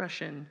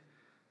expression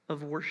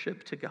of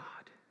worship to God.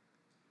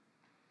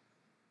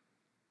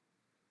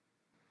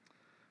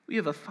 We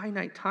have a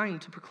finite time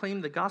to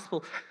proclaim the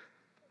gospel.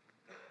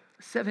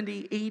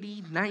 70,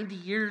 80, 90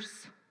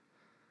 years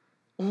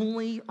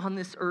only on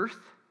this earth.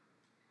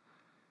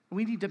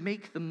 We need to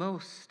make the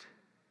most.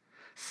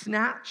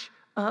 Snatch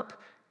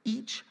up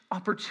each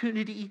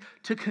opportunity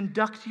to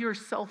conduct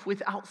yourself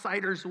with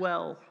outsiders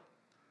well.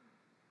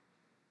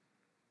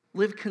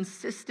 Live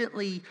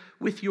consistently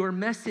with your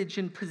message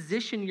and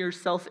position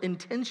yourself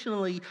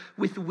intentionally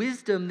with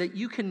wisdom that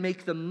you can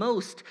make the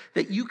most,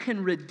 that you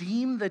can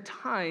redeem the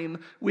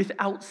time with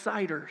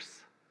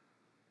outsiders.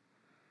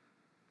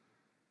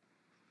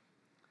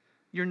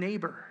 Your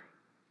neighbor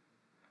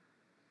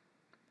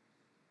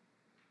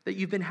that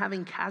you've been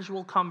having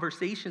casual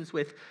conversations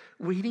with,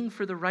 waiting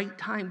for the right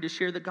time to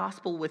share the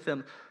gospel with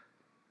them.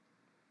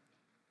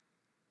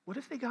 What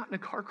if they got in a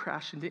car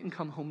crash and didn't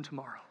come home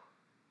tomorrow?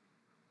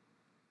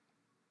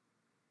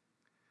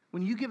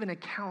 When you give an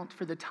account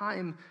for the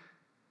time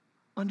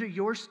under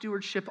your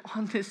stewardship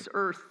on this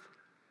earth,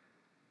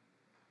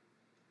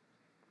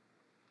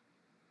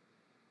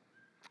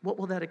 what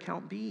will that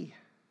account be?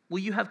 Will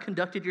you have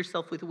conducted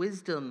yourself with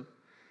wisdom?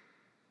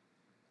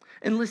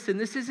 And listen,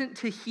 this isn't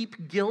to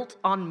heap guilt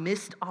on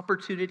missed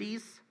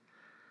opportunities,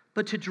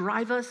 but to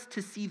drive us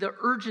to see the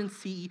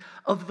urgency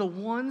of the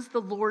ones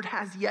the Lord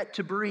has yet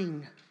to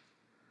bring,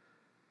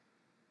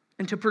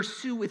 and to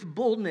pursue with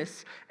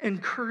boldness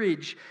and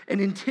courage and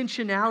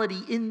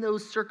intentionality in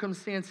those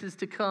circumstances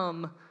to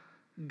come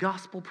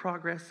gospel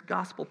progress,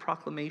 gospel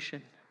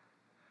proclamation.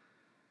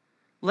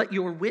 Let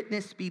your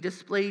witness be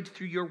displayed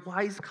through your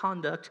wise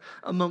conduct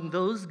among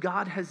those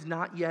God has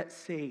not yet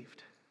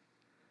saved.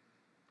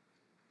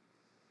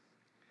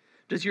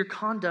 Does your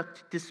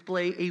conduct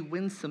display a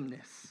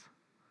winsomeness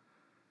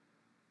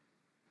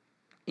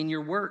in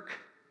your work,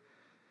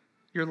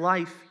 your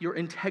life, your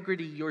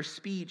integrity, your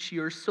speech,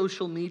 your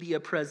social media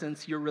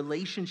presence, your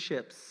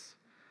relationships?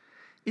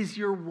 Is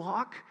your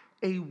walk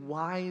a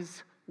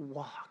wise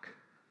walk?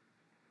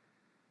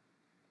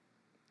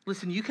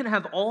 Listen, you can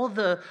have all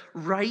the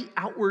right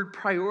outward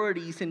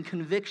priorities and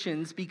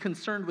convictions, be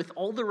concerned with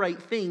all the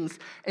right things,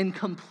 and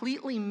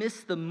completely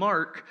miss the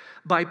mark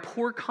by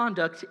poor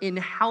conduct in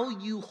how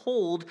you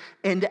hold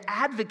and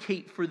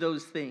advocate for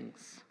those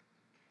things.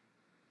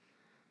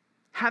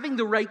 Having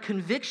the right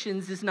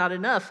convictions is not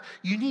enough.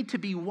 You need to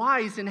be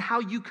wise in how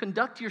you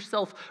conduct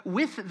yourself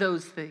with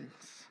those things.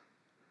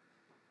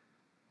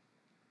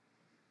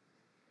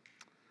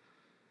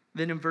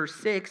 Then in verse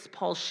 6,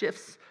 Paul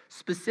shifts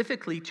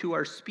specifically to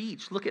our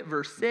speech. Look at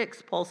verse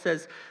 6. Paul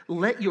says,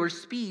 "Let your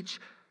speech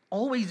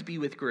always be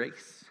with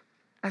grace,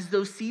 as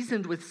though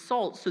seasoned with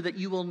salt, so that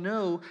you will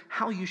know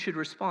how you should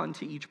respond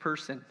to each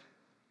person."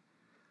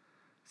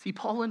 See,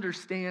 Paul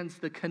understands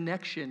the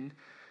connection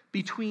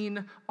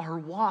between our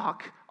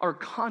walk, our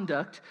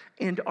conduct,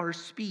 and our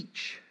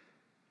speech.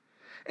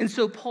 And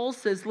so Paul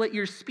says, let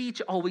your speech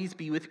always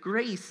be with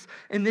grace.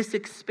 And this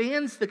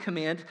expands the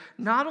command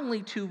not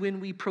only to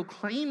when we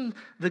proclaim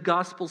the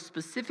gospel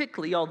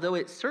specifically, although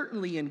it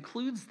certainly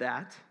includes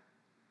that,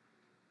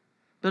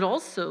 but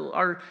also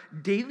our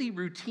daily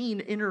routine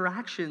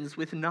interactions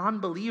with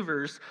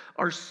non-believers.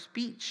 Our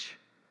speech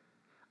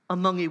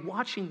among a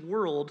watching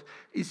world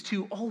is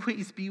to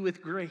always be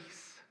with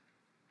grace.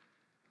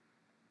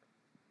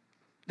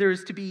 There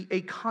is to be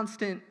a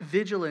constant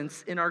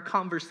vigilance in our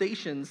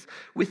conversations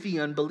with the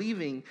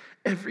unbelieving.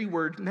 Every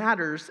word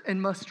matters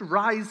and must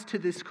rise to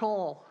this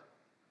call.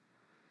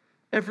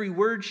 Every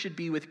word should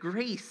be with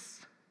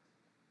grace.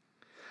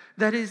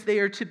 That is, they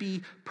are to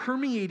be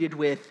permeated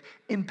with,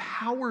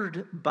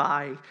 empowered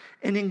by,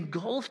 and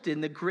engulfed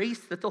in the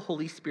grace that the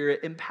Holy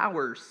Spirit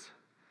empowers.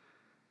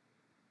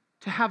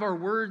 To have our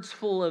words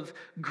full of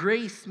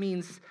grace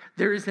means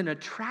there is an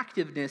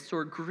attractiveness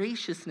or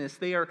graciousness.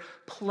 They are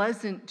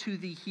pleasant to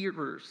the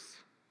hearers.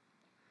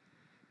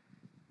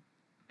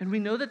 And we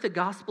know that the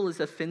gospel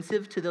is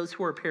offensive to those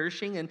who are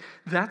perishing, and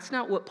that's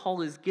not what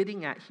Paul is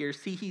getting at here.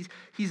 See,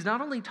 he's not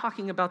only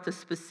talking about the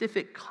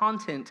specific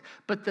content,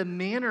 but the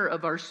manner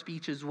of our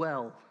speech as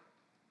well.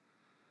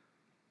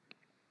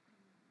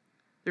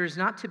 There is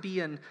not to be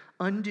an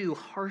undue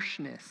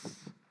harshness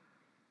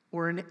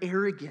or an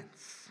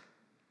arrogance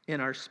in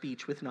our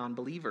speech with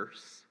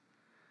non-believers.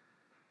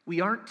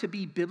 We aren't to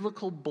be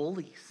biblical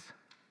bullies.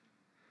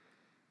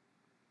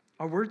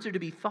 Our words are to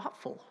be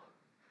thoughtful,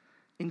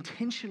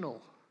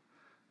 intentional,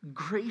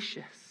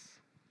 gracious.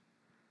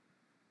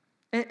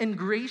 And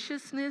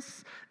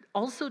graciousness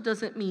also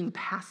doesn't mean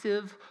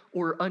passive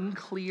or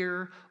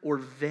unclear or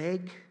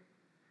vague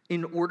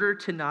in order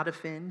to not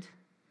offend.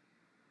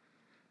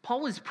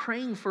 Paul is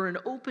praying for an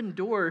open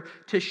door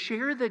to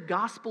share the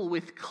gospel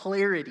with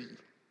clarity.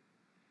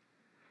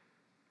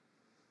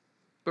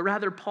 But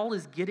rather, Paul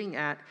is getting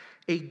at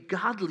a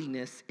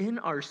godliness in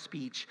our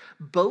speech,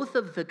 both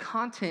of the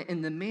content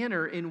and the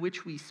manner in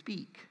which we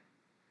speak.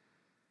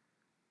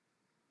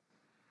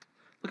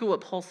 Look at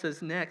what Paul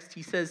says next.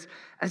 He says,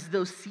 as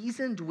though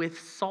seasoned with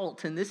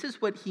salt. And this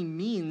is what he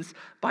means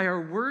by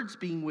our words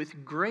being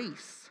with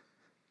grace.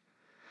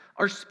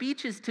 Our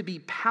speech is to be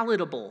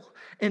palatable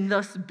and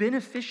thus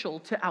beneficial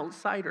to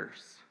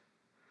outsiders.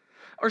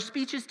 Our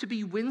speech is to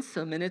be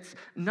winsome, and it's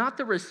not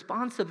the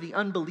response of the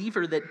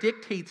unbeliever that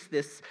dictates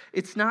this.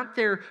 It's not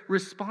their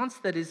response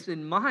that is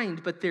in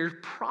mind, but their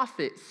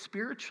profit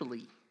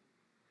spiritually.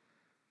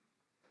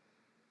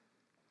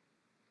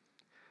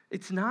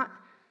 It's not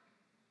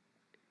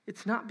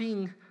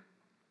being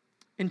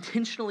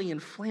intentionally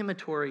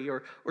inflammatory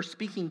or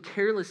speaking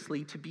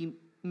carelessly to be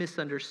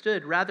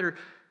misunderstood. Rather,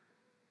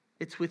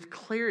 it's with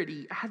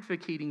clarity,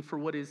 advocating for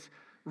what is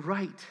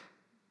right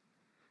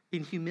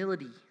in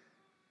humility.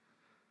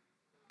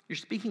 You're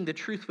speaking the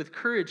truth with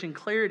courage and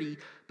clarity,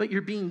 but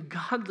you're being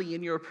godly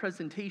in your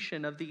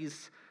presentation of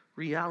these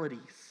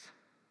realities.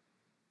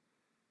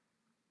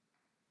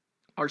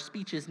 Our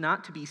speech is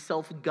not to be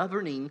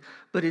self-governing,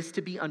 but is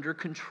to be under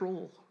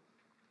control.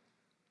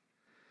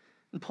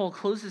 And Paul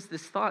closes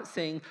this thought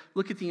saying,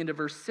 look at the end of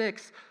verse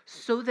 6,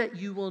 so that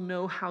you will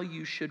know how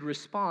you should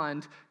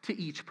respond to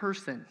each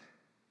person.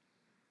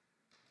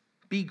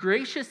 Be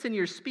gracious in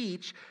your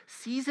speech,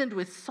 seasoned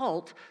with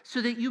salt, so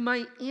that you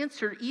might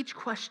answer each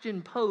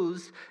question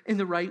posed in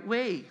the right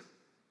way.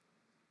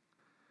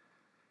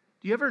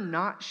 Do you ever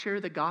not share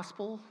the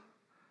gospel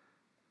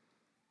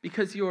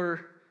because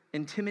you're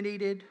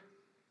intimidated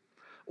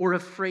or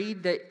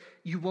afraid that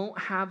you won't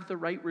have the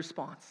right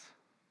response?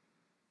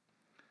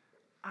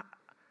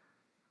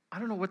 I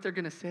don't know what they're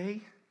going to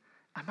say.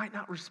 I might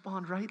not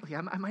respond rightly.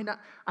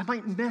 I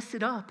might mess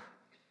it up.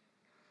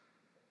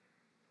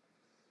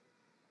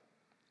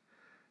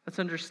 That's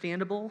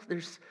understandable.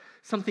 There's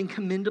something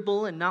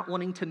commendable in not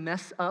wanting to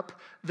mess up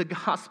the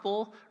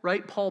gospel,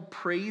 right? Paul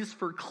prays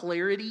for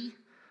clarity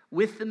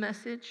with the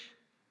message.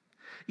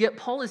 Yet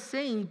Paul is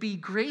saying, be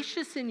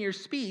gracious in your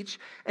speech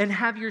and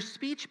have your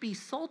speech be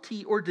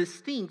salty or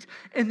distinct.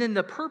 And then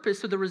the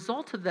purpose or the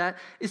result of that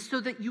is so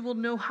that you will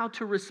know how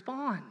to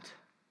respond.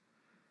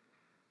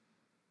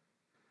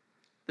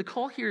 The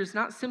call here is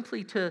not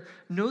simply to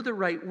know the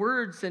right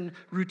words and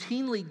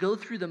routinely go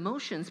through the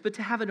motions, but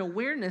to have an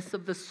awareness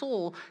of the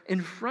soul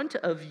in front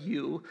of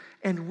you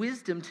and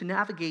wisdom to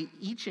navigate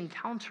each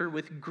encounter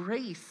with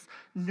grace,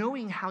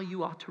 knowing how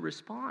you ought to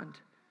respond.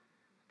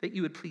 That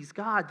you would please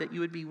God, that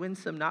you would be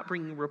winsome, not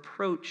bringing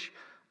reproach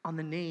on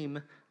the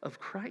name of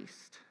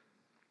Christ.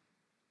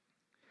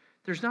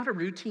 There's not a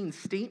routine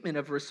statement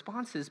of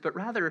responses, but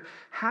rather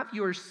have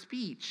your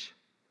speech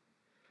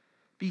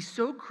be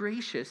so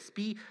gracious,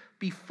 be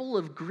full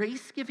of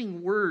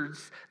grace-giving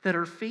words that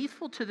are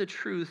faithful to the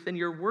truth, and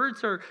your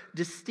words are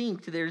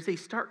distinct. There's a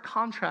stark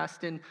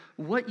contrast in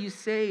what you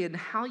say and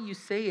how you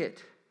say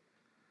it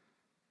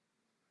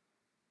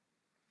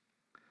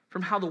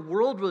from how the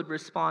world would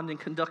respond and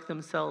conduct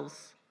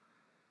themselves.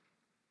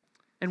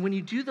 And when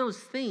you do those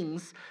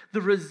things,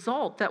 the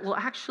result that will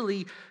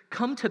actually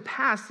come to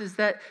pass is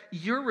that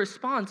your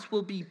response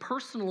will be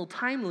personal,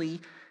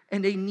 timely,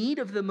 and a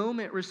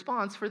need-of-the-moment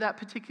response for that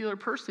particular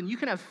person. You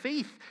can have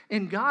faith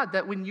in God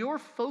that when your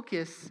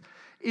focus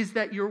is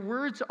that your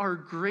words are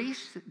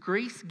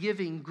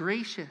grace-giving,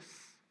 gracious,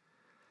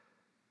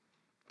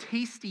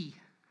 tasty,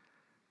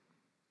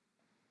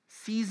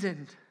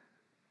 seasoned,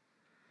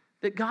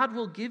 that God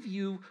will give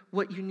you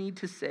what you need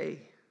to say.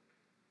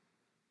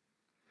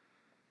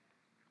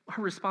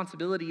 Our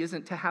responsibility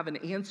isn't to have an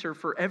answer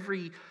for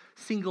every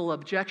single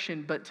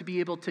objection, but to be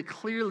able to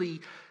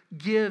clearly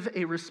give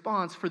a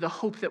response for the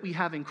hope that we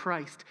have in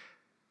Christ.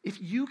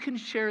 If you can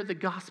share the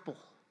gospel,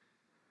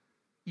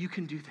 you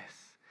can do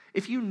this.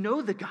 If you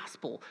know the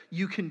gospel,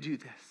 you can do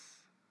this.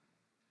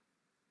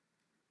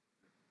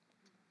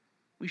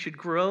 We should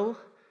grow.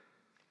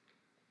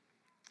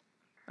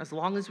 As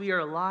long as we are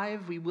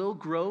alive, we will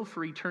grow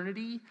for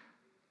eternity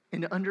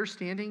in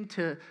understanding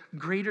to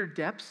greater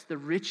depths the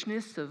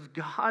richness of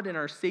God and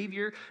our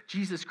Savior,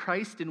 Jesus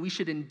Christ, and we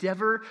should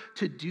endeavor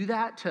to do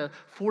that, to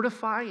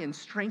fortify and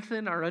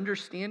strengthen our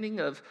understanding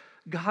of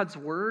God's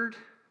Word.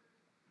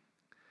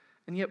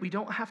 And yet we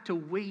don't have to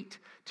wait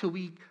till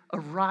we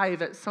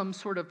arrive at some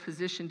sort of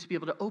position to be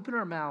able to open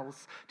our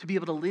mouths, to be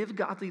able to live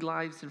godly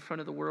lives in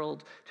front of the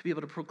world, to be able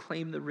to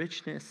proclaim the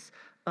richness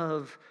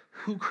of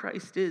who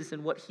Christ is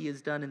and what He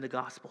has done in the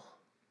gospel.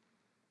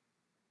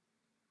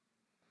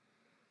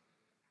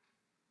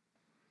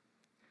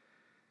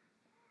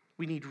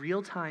 We need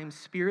real-time,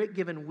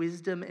 Spirit-given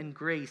wisdom and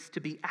grace to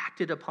be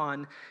acted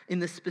upon in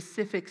the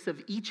specifics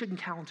of each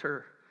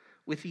encounter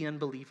with the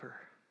unbeliever.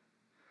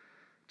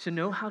 To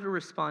know how to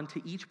respond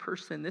to each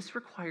person, this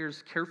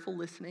requires careful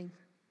listening,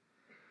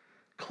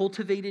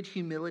 cultivated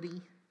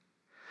humility.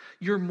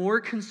 You're more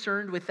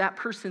concerned with that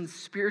person's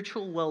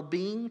spiritual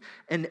well-being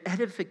and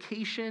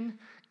edification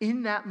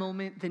in that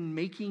moment than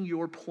making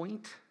your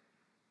point.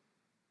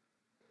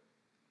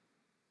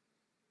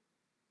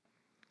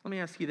 Let me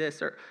ask you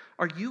this.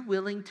 Are you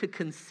willing to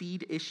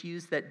concede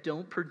issues that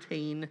don't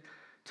pertain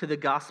to the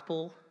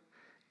gospel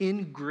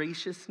in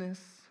graciousness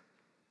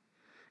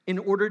in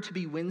order to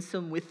be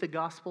winsome with the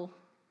gospel?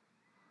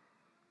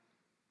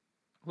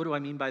 What do I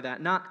mean by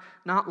that? Not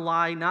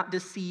lie, not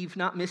deceive,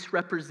 not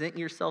misrepresent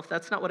yourself.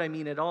 That's not what I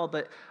mean at all.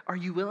 But are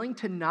you willing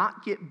to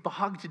not get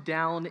bogged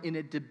down in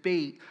a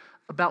debate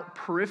about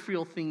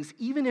peripheral things,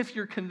 even if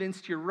you're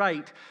convinced you're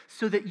right,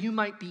 so that you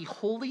might be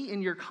holy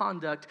in your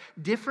conduct,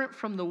 different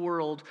from the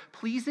world,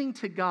 pleasing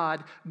to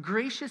God,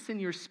 gracious in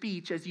your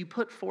speech as you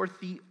put forth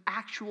the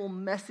actual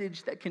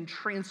message that can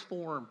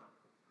transform?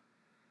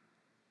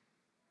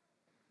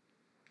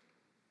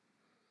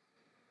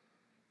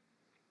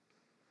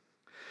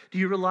 Do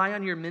you rely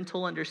on your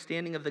mental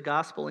understanding of the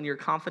gospel and your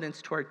confidence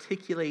to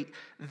articulate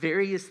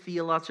various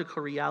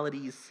theological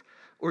realities?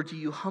 Or do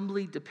you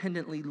humbly,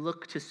 dependently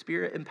look to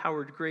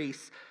Spirit-empowered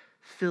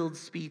grace-filled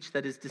speech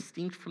that is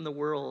distinct from the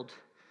world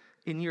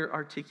in your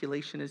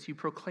articulation as you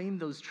proclaim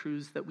those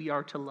truths that we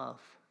are to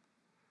love?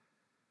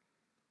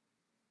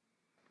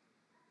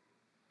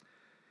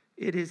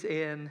 It is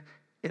an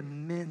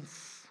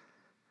immense,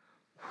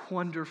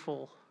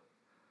 wonderful,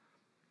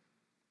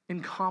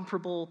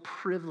 incomparable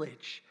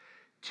privilege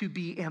to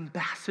be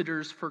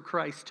ambassadors for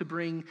Christ, to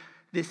bring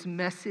this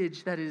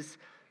message that is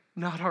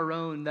not our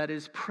own, that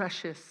is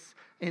precious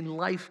and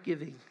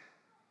life-giving.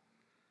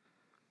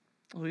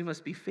 We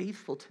must be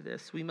faithful to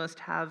this. We must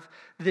have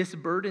this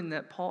burden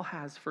that Paul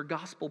has for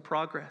gospel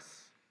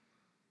progress.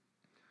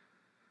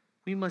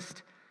 We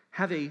must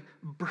have a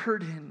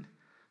burden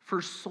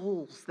for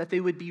souls, that they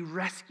would be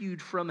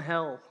rescued from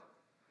hell,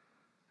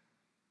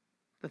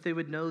 that they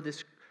would know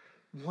this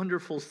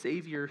wonderful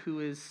Savior who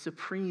is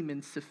supreme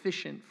and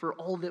sufficient for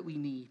all that we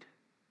need.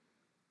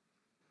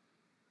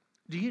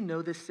 Do you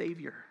know this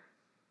Savior?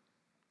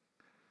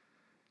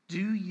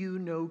 Do you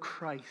know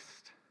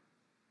Christ?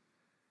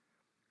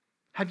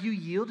 Have you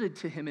yielded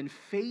to him in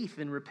faith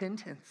and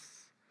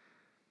repentance?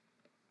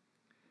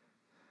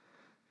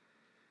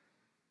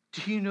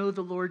 Do you know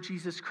the Lord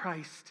Jesus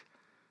Christ?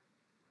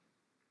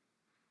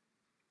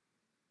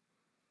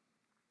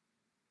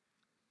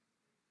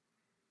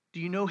 Do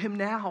you know him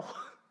now?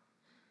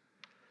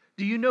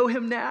 Do you know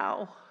him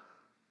now?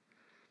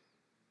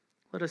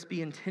 Let us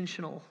be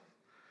intentional.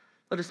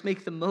 Let us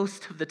make the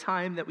most of the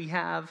time that we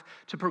have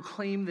to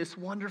proclaim this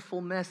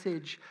wonderful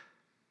message.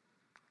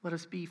 Let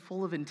us be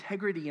full of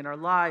integrity in our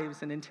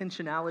lives and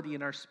intentionality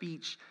in our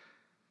speech,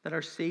 that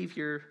our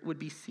Savior would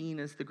be seen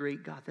as the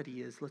great God that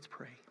he is. Let's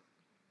pray.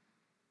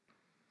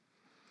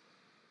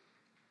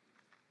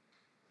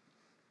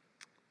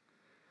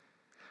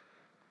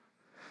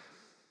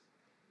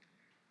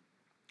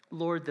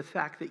 Lord, the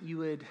fact that you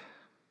would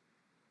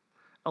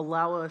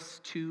allow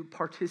us to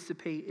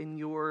participate in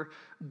your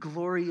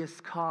glorious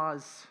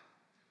cause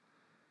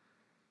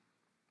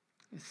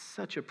is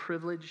such a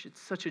privilege.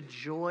 It's such a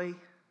joy.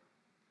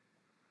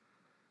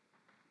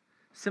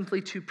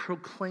 Simply to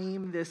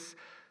proclaim this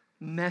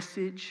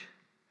message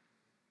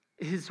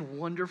is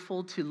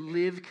wonderful. To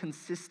live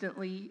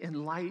consistently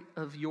in light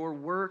of your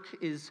work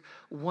is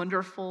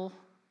wonderful.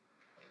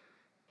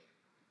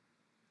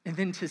 And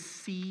then to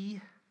see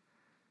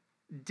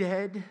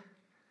dead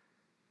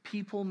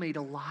people made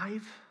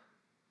alive,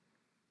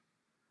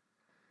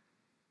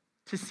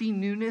 to see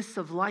newness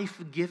of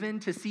life given,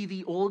 to see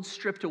the old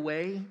stripped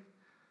away,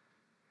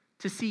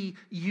 to see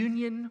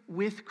union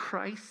with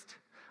Christ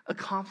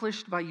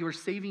accomplished by your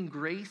saving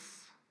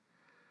grace.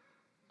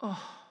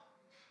 Oh,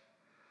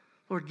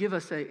 Lord, give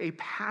us a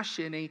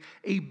passion,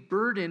 a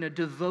burden, a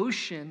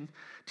devotion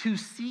to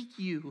seek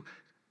you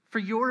for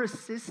your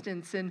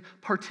assistance in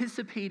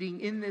participating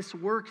in this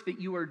work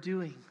that you are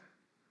doing.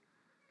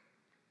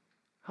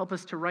 Help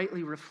us to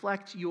rightly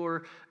reflect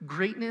your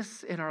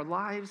greatness in our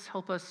lives.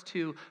 Help us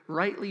to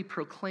rightly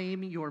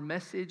proclaim your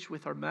message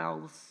with our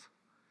mouths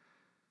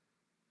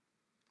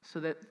so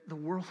that the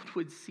world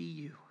would see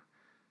you,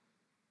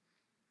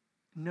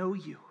 know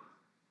you.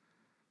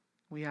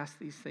 We ask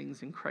these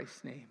things in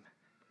Christ's name.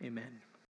 Amen.